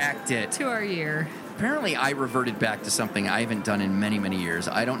counteract it. To our year. Apparently, I reverted back to something I haven't done in many, many years.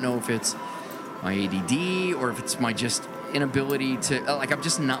 I don't know if it's my ADD or if it's my just inability to... I'm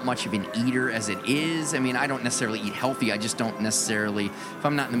just not much of an eater as it is. I mean, I don't necessarily eat healthy. I just don't necessarily... If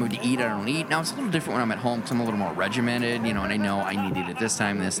I'm not in the mood to eat, I don't eat. Now, it's a little different when I'm at home because I'm a little more regimented, and I know I need to eat at this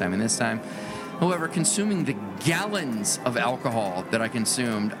time, this time, and this time. However, consuming the gallons of alcohol that I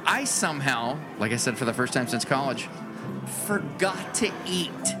consumed, I somehow, like I said, for the first time since college, forgot to eat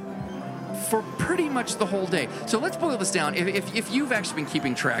for pretty much the whole day. So let's boil this down. If you've actually been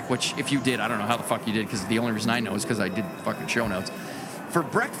keeping track, which if you did, I don't know how the fuck you did, because the only reason I know is because I did fucking show notes. For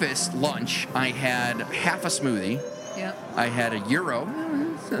breakfast, lunch, I had half a smoothie. Yep. I had a gyro.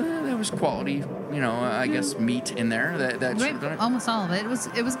 That was quality, I guess meat in there. Almost all of it.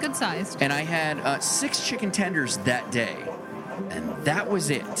 It was good sized. And I had 6 chicken tenders that day. And that was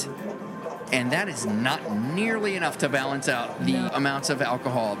it. And that is not nearly enough to balance out the amounts of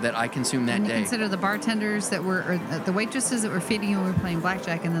alcohol that I consumed that day. Consider the bartenders or the waitresses that were feeding you when we were playing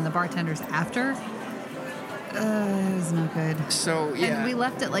blackjack, and then the bartenders after. It was not good. So, yeah. And we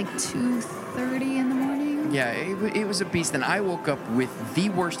left at like 2:30 in the morning. Yeah, it was a beast. And I woke up with the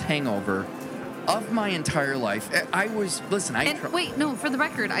worst hangover of my entire life. Wait, no, for the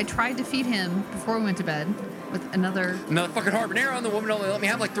record, I tried to feed him before we went to bed with another fucking habanero, and the woman only let me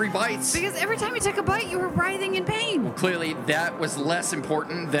have like 3 bites. Because every time you took a bite, you were writhing in pain. Well, clearly that was less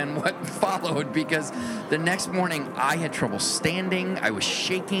important than what followed, because the next morning I had trouble standing. I was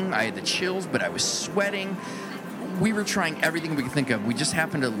shaking. I had the chills, but I was sweating. We were trying everything we could think of. We just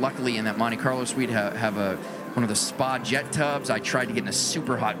happened to, luckily, in that Monte Carlo suite, have one of the spa jet tubs. I tried to get in a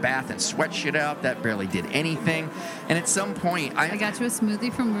super hot bath and sweat shit out. That barely did anything. And at some point, I got you a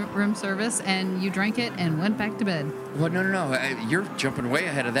smoothie from room service, and you drank it and went back to bed. Well, no. You're jumping way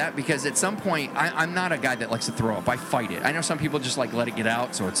ahead of that, because at some point, I'm not a guy that likes to throw up. I fight it. I know some people just let it get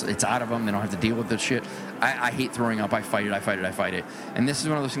out, so it's out of them. They don't have to deal with the shit. I hate throwing up. I fight it. And this is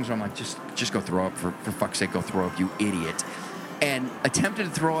one of those things where I'm like, just go throw up. For fuck's sake, go throw up, you idiot. And attempted to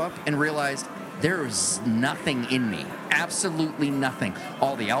throw up and realized there was nothing in me. Absolutely nothing.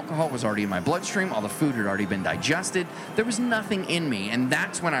 All the alcohol was already in my bloodstream. All the food had already been digested. There was nothing in me. And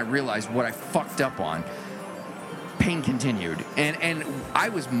that's when I realized what I fucked up on. Pain continued. And I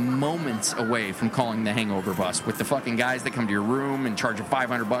was moments away from calling the hangover bus with the fucking guys that come to your room and charge you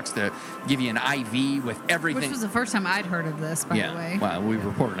 $500 to give you an IV with everything. Which was the first time I'd heard of this, by the way. Well, we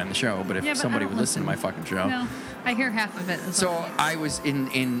reported on the show, but if somebody would listen to my fucking show. No, I hear half of it. So I was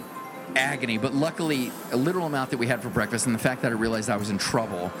in agony. But luckily, a little amount that we had for breakfast and the fact that I realized I was in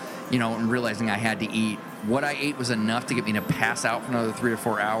trouble, and realizing I had to eat, what I ate was enough to get me to pass out for another 3 or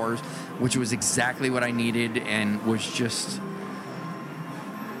 4 hours, which was exactly what I needed and was just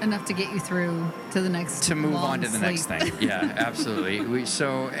enough to get you through to the next to move long on to the sleep. next thing. Yeah, absolutely.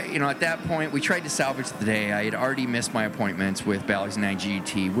 At that point, we tried to salvage the day. I had already missed my appointments with Bally's and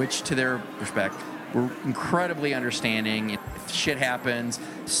GT, which, to their respect, were incredibly understanding. If shit happens,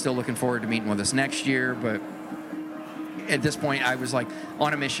 still looking forward to meeting with us next year. But at this point, I was like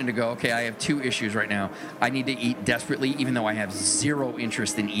on a mission to go, okay, I have 2 issues right now. I need to eat desperately, even though I have zero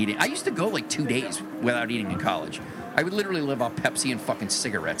interest in eating. I used to go like 2 days without eating in college. I would literally live off Pepsi and fucking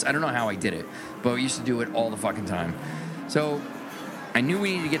cigarettes. I don't know how I did it, but I used to do it all the fucking time. So I knew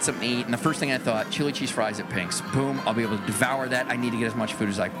we needed to get something to eat, and the first thing I thought, chili cheese fries at Pink's. Boom, I'll be able to devour that. I need to get as much food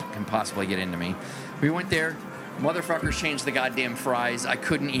as I can possibly get into me. We went there. Motherfuckers changed the goddamn fries. I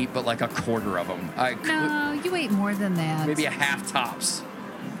couldn't eat but like a quarter of them. No, you ate more than that. Maybe a half tops.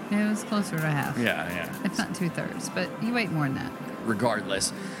 It was closer to half. Yeah. If not 2/3, but you ate more than that.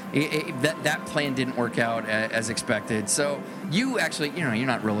 Regardless, that plan didn't work out as expected. So you actually, you're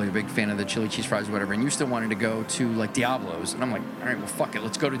not really a big fan of the chili cheese fries or whatever, and you still wanted to go to like Diablo's. And I'm like, all right, well, fuck it.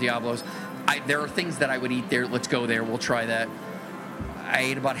 Let's go to Diablo's. There are things that I would eat there. Let's go there. We'll try that. I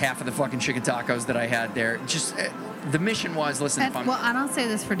ate about half of the fucking chicken tacos that I had there. Just the mission was, listen, And I'll say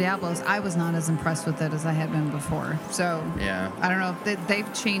this for Diablo's, I was not as impressed with it as I had been before. So yeah, I don't know.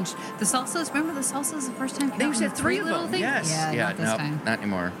 They've changed the salsas. Remember the salsas the first time? They used to have 3 little of them. things. Yes. Yeah, not this time. Not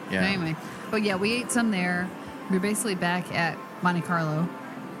anymore. Yeah. Anyway, but yeah, we ate some there. We were basically back at Monte Carlo,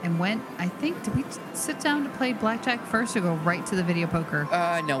 and went. I think did we sit down to play blackjack first, or go right to the video poker?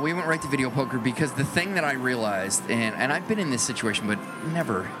 No, we went right to video poker because the thing that I realized, and I've been in this situation, but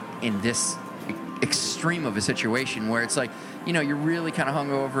never in this extreme of a situation where it's like, you're really kind of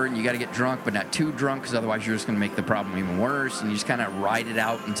hungover and you got to get drunk, but not too drunk because otherwise you're just going to make the problem even worse, and you just kind of ride it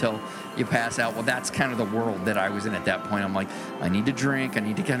out until you pass out. Well, that's kind of the world that I was in at that point. I'm like, I need to drink, I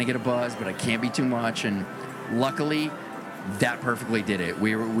need to kind of get a buzz, but I can't be too much, and luckily that perfectly did it.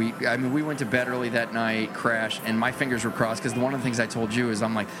 We went to bed early that night, crashed, and my fingers were crossed because one of the things I told you is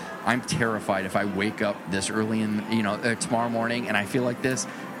I'm terrified if I wake up this early in tomorrow morning and I feel like this,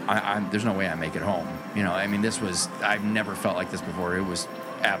 there's no way I make it home. I've never felt like this before. It was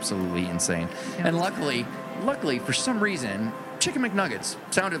absolutely insane. Yeah. And luckily for some reason, chicken McNuggets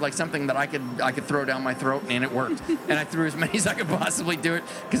sounded like something that I could throw down my throat, and it worked. And I threw as many as I could possibly do it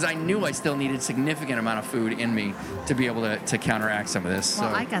because I knew I still needed significant amount of food in me to be able to counteract some of this. Well,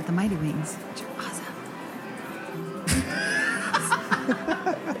 so I got the Mighty Wings, which are awesome.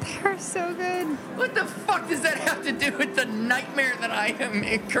 They're so good. what the fuck does that have to do with the nightmare that I am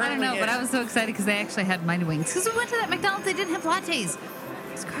currently I don't know, in? but I was so excited because they actually had Mighty Wings. Because we went to that McDonald's, they didn't have lattes.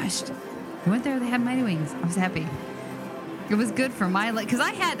 I was crushed. We went there, they had Mighty Wings. I was happy. It was good for my because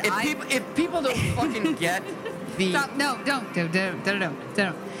I had. If people don't fucking get the Stop! No, don't.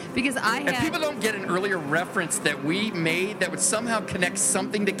 Because I had. If people don't get an earlier reference that we made that would somehow connect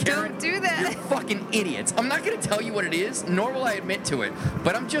something to Karen, Don't do that. You're fucking idiots. I'm not going to tell you what it is, nor will I admit to it.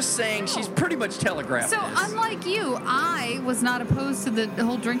 But I'm just saying she's pretty much telegraphed So this. unlike you, I was not opposed to the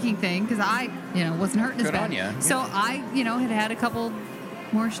whole drinking thing because I, wasn't hurting as Good bad. on ya. So I, had a couple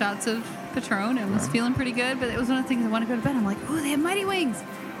more shots of Patron and was feeling pretty good. But it was one of the things I want to go to bed. I'm like, oh, they have Mighty Wings,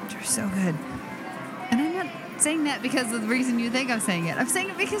 which are so good. And I'm not saying that because of the reason you think I'm saying it. I'm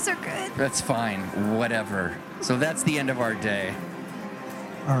saying it because they're good. That's fine. Whatever. So that's the end of our day.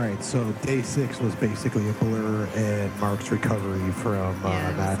 All right, so day 6 was basically a blur and Mark's recovery from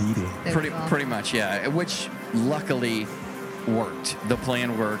not eating. Pretty much, yeah. Which luckily worked. The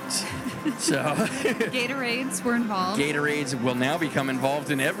plan worked. So Gatorades were involved. Gatorades will now become involved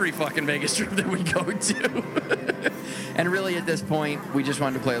in every fucking Vegas trip that we go to. And really, at this point, we just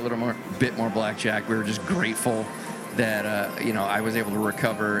wanted to play a bit more blackjack. We were just grateful that I was able to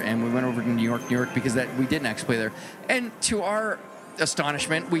recover, and we went over to New York because we didn't actually play there. And to our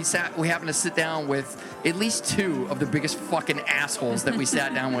astonishment, we happened to sit down with at least 2 of the biggest fucking assholes that we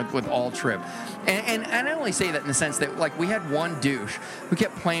sat down with all trip. And I only say that in the sense that we had one douche who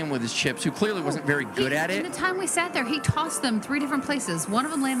kept playing with his chips, who clearly wasn't very good at it. In the time we sat there, he tossed them 3 different places. One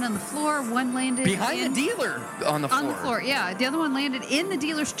of them landed on the floor, one landed behind the dealer on the floor. On the floor, yeah. The other one landed in the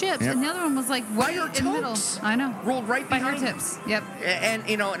dealer's chips, Yep. and the other one was right By her in the middle. toes. I know. Rolled right by her behind tips. Yep.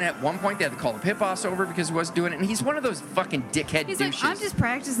 And at one point they had to call the pit boss over because he wasn't doing it. And he's one of those fucking dickhead He's douches. I'm just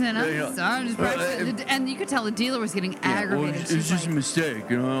practicing. I'm just practicing. And you could tell the dealer was getting aggravated. It's just a mistake,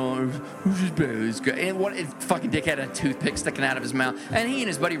 you know. It was just bad. It's good. And what fucking dick had a toothpick sticking out of his mouth. And he and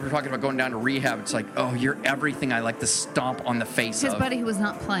his buddy were talking about going down to rehab. It's like, oh, you're everything I like to stomp on the face His of. buddy who was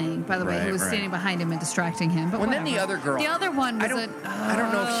not playing, by the way, who was standing behind him and distracting him. But then the other girl. The other one was I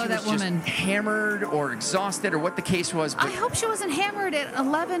don't know if she was just hammered or exhausted or what the case was. But I hope she wasn't hammered at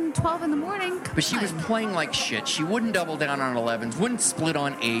 11, 12 in the morning. But she was playing like shit. She wouldn't double down on 11s, wouldn't split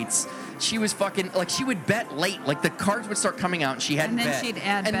on 8s. She was fucking, like, she would bet late. Like, the cards would start coming out and she hadn't bet. And then she'd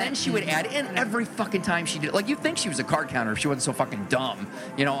add And bet. then she would add in every fucking time she did. Like, you'd think she was a card counter if she wasn't so fucking dumb,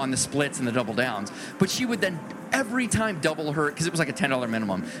 you know, on the splits and the double downs. But she would then every time double her, because it was like a $10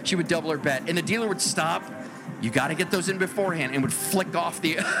 minimum. She would double her bet. And the dealer would stop. You got to get those in beforehand, and would flick off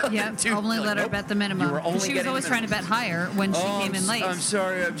the. Yep, dude, only like, let her nope, bet the minimum. You were only She was always trying to bet higher when she came in late. I'm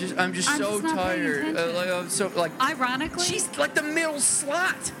sorry. I'm just so not paying tired. attention. I'm so like. Ironically, she's like the middle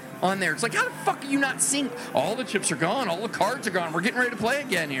slot on there. It's like, how the fuck are you not seeing? All the chips are gone. All the cards are gone. We're getting ready to play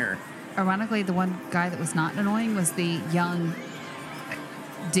again here. Ironically, the one guy that was not annoying was the young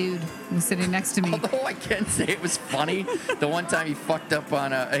dude who was sitting next to me. Although I can say it was funny, the one time he fucked up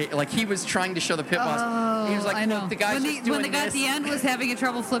on like he was trying to show the pit boss. He was like, I know. look, the guy's just doing when the guy at the end was having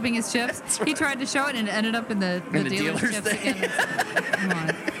trouble flipping his chips, he tried to show it and it ended up in the dealer's chips thing. again. Come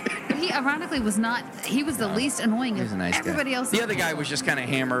on. He ironically was not. He was the least annoying He was of a nice everybody guy. else. The other guy was just kind of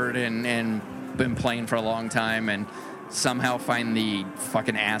hammered and been playing for a long time and somehow find the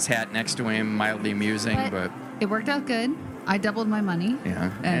fucking ass hat next to him mildly amusing, but it worked out good. I doubled my money.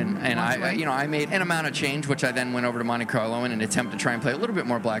 yeah, and I made an amount of change, which I then went over to Monte Carlo in an attempt to try and play a little bit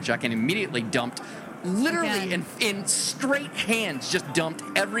more blackjack, and immediately dumped, literally in straight hands, just dumped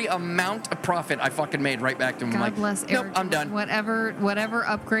every amount of profit I fucking made right back to him. God bless nope, Eric. I'm done. Whatever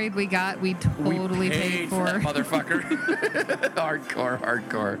upgrade we got, we totally paid for. That motherfucker.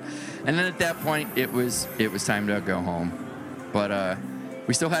 hardcore. And then at that point, it was time to go home, but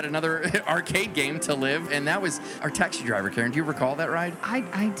we still had another arcade game to live, and that was our taxi driver, Karen. Do you recall that ride?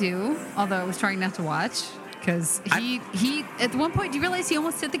 I do, although I was trying not to watch. Because he at one point, do you realize he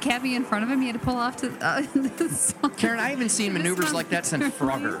almost hit the cabbie in front of him? He had to pull off to Karen, I haven't seen maneuvers like that since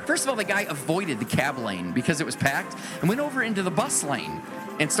Frogger. First of all, the guy avoided the cab lane because it was packed and went over into the bus lane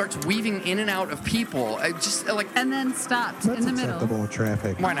and starts weaving in and out of people. And then stopped That's in the middle. acceptable in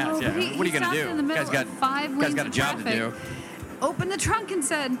traffic. Why not? Oh, but what are you going to do? In the middle Guy's got a job to do. Opened the trunk and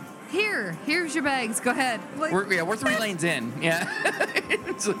said, here's your bags. Go ahead. Like, we're 3 lanes in. Yeah.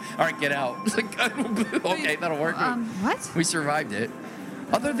 It's like, all right, get out. It's like, okay, that'll work. What? We survived it.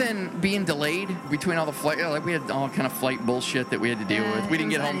 Other than being delayed between all the flight, like we had all kind of flight bullshit that we had to deal with. We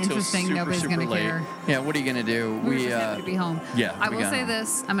didn't get home until super late. Care. Yeah, what are you gonna do? We just happy to be home. Yeah, I will say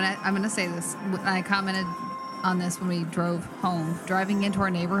this. I'm gonna say this. I commented on this when we drove home. Driving into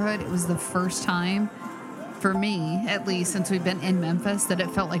our neighborhood, it was the first time, for me at least, since we've been in Memphis, that it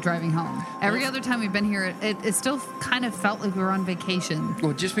felt like driving home. Every other time we've been here, it still kind of felt like we were on vacation.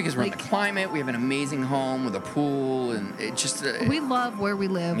 Well, just because we're in the climate, we have an amazing home with a pool, and it just... we love where we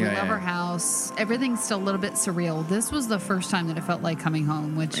live. We love our house. Everything's still a little bit surreal. This was the first time that it felt like coming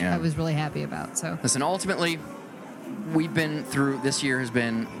home, which I was really happy about. So listen, ultimately, we've been through... This year has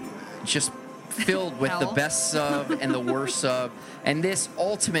been just filled with the best sub and the worst sub. And this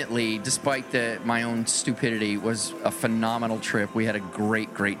ultimately, despite my own stupidity, was a phenomenal trip. We had a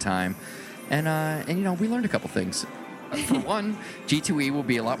great time. And you know, we learned a couple things. For one, G2E will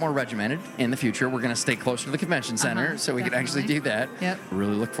be a lot more regimented in the future. We're going to stay closer to the convention center so we can actually do that. Yep.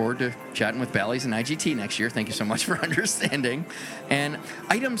 Really look forward to chatting with Bally's and IGT next year. Thank you so much for understanding. And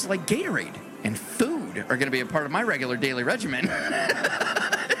items like Gatorade and food are going to be a part of my regular daily regimen.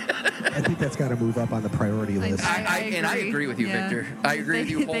 I think that's got to move up on the priority list. I agree with you, Victor. I agree with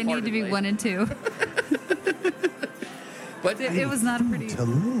you wholeheartedly. They need to be 1 and 2. But it was not a pretty... To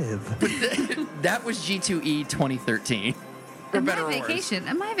live. But that was G2E 2013. For better or worse.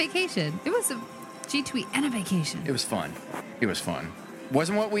 My vacation. It was a G2E and a vacation. It was fun.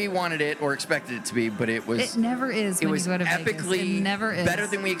 Wasn't what we wanted it or expected it to be, but it was... It never is when you go to Vegas. Epically It never is. better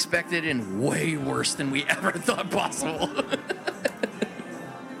than we expected and way worse than we ever thought possible.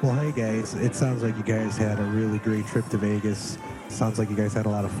 Well, hey guys, it sounds like you guys had a really great trip to Vegas. Sounds like you guys had a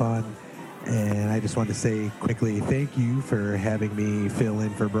lot of fun. And I just wanted to say quickly, thank you for having me fill in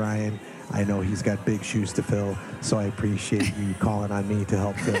for Brian. I know he's got big shoes to fill, so I appreciate you calling on me to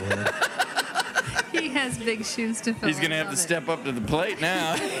help fill in. He has big shoes to fill. He's going to have to step up to the plate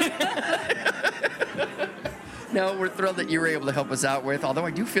now. No, we're thrilled that you were able to help us out with. Although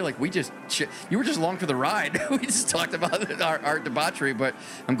I do feel like you were just along for the ride. We just talked about our debauchery, but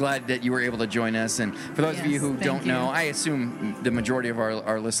I'm glad that you were able to join us. And for those of you who don't know, I assume the majority of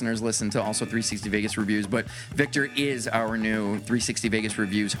our listeners listen to also 360 Vegas Reviews, but Victor is our new 360 Vegas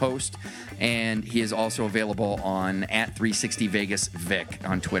Reviews host, and he is also available on @360VegasVic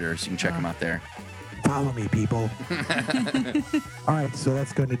on Twitter, so you can check him out there. Follow me, people. All right, so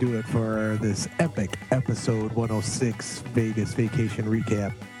that's going to do it for this epic episode 106 Vegas Vacation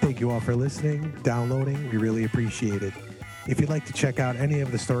Recap. Thank you all for listening, downloading. We really appreciate it. If you'd like to check out any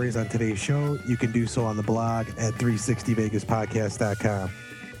of the stories on today's show, you can do so on the blog at 360vegaspodcast.com.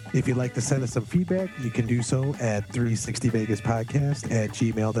 If you'd like to send us some feedback, you can do so at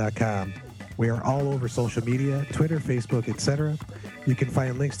 360vegaspodcast@gmail.com. We are all over social media, Twitter, Facebook, etc. You can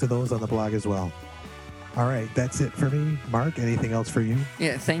find links to those on the blog as well. All right, that's it for me. Mark, anything else for you?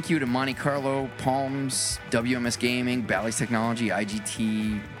 Yeah, thank you to Monte Carlo, Palms, WMS Gaming, Bally's Technology,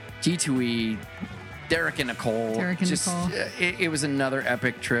 IGT, G2E, Derek and Nicole. It was another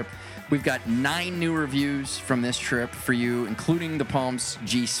epic trip. We've got 9 new reviews from this trip for you, including the Palms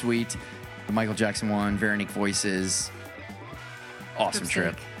G Suite, the Michael Jackson one, Veronique Voices. Awesome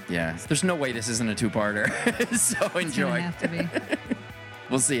trip. Yeah, there's no way this isn't a 2-parter. So enjoy. It's gonna have to be.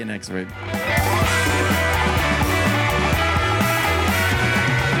 We'll see you next week.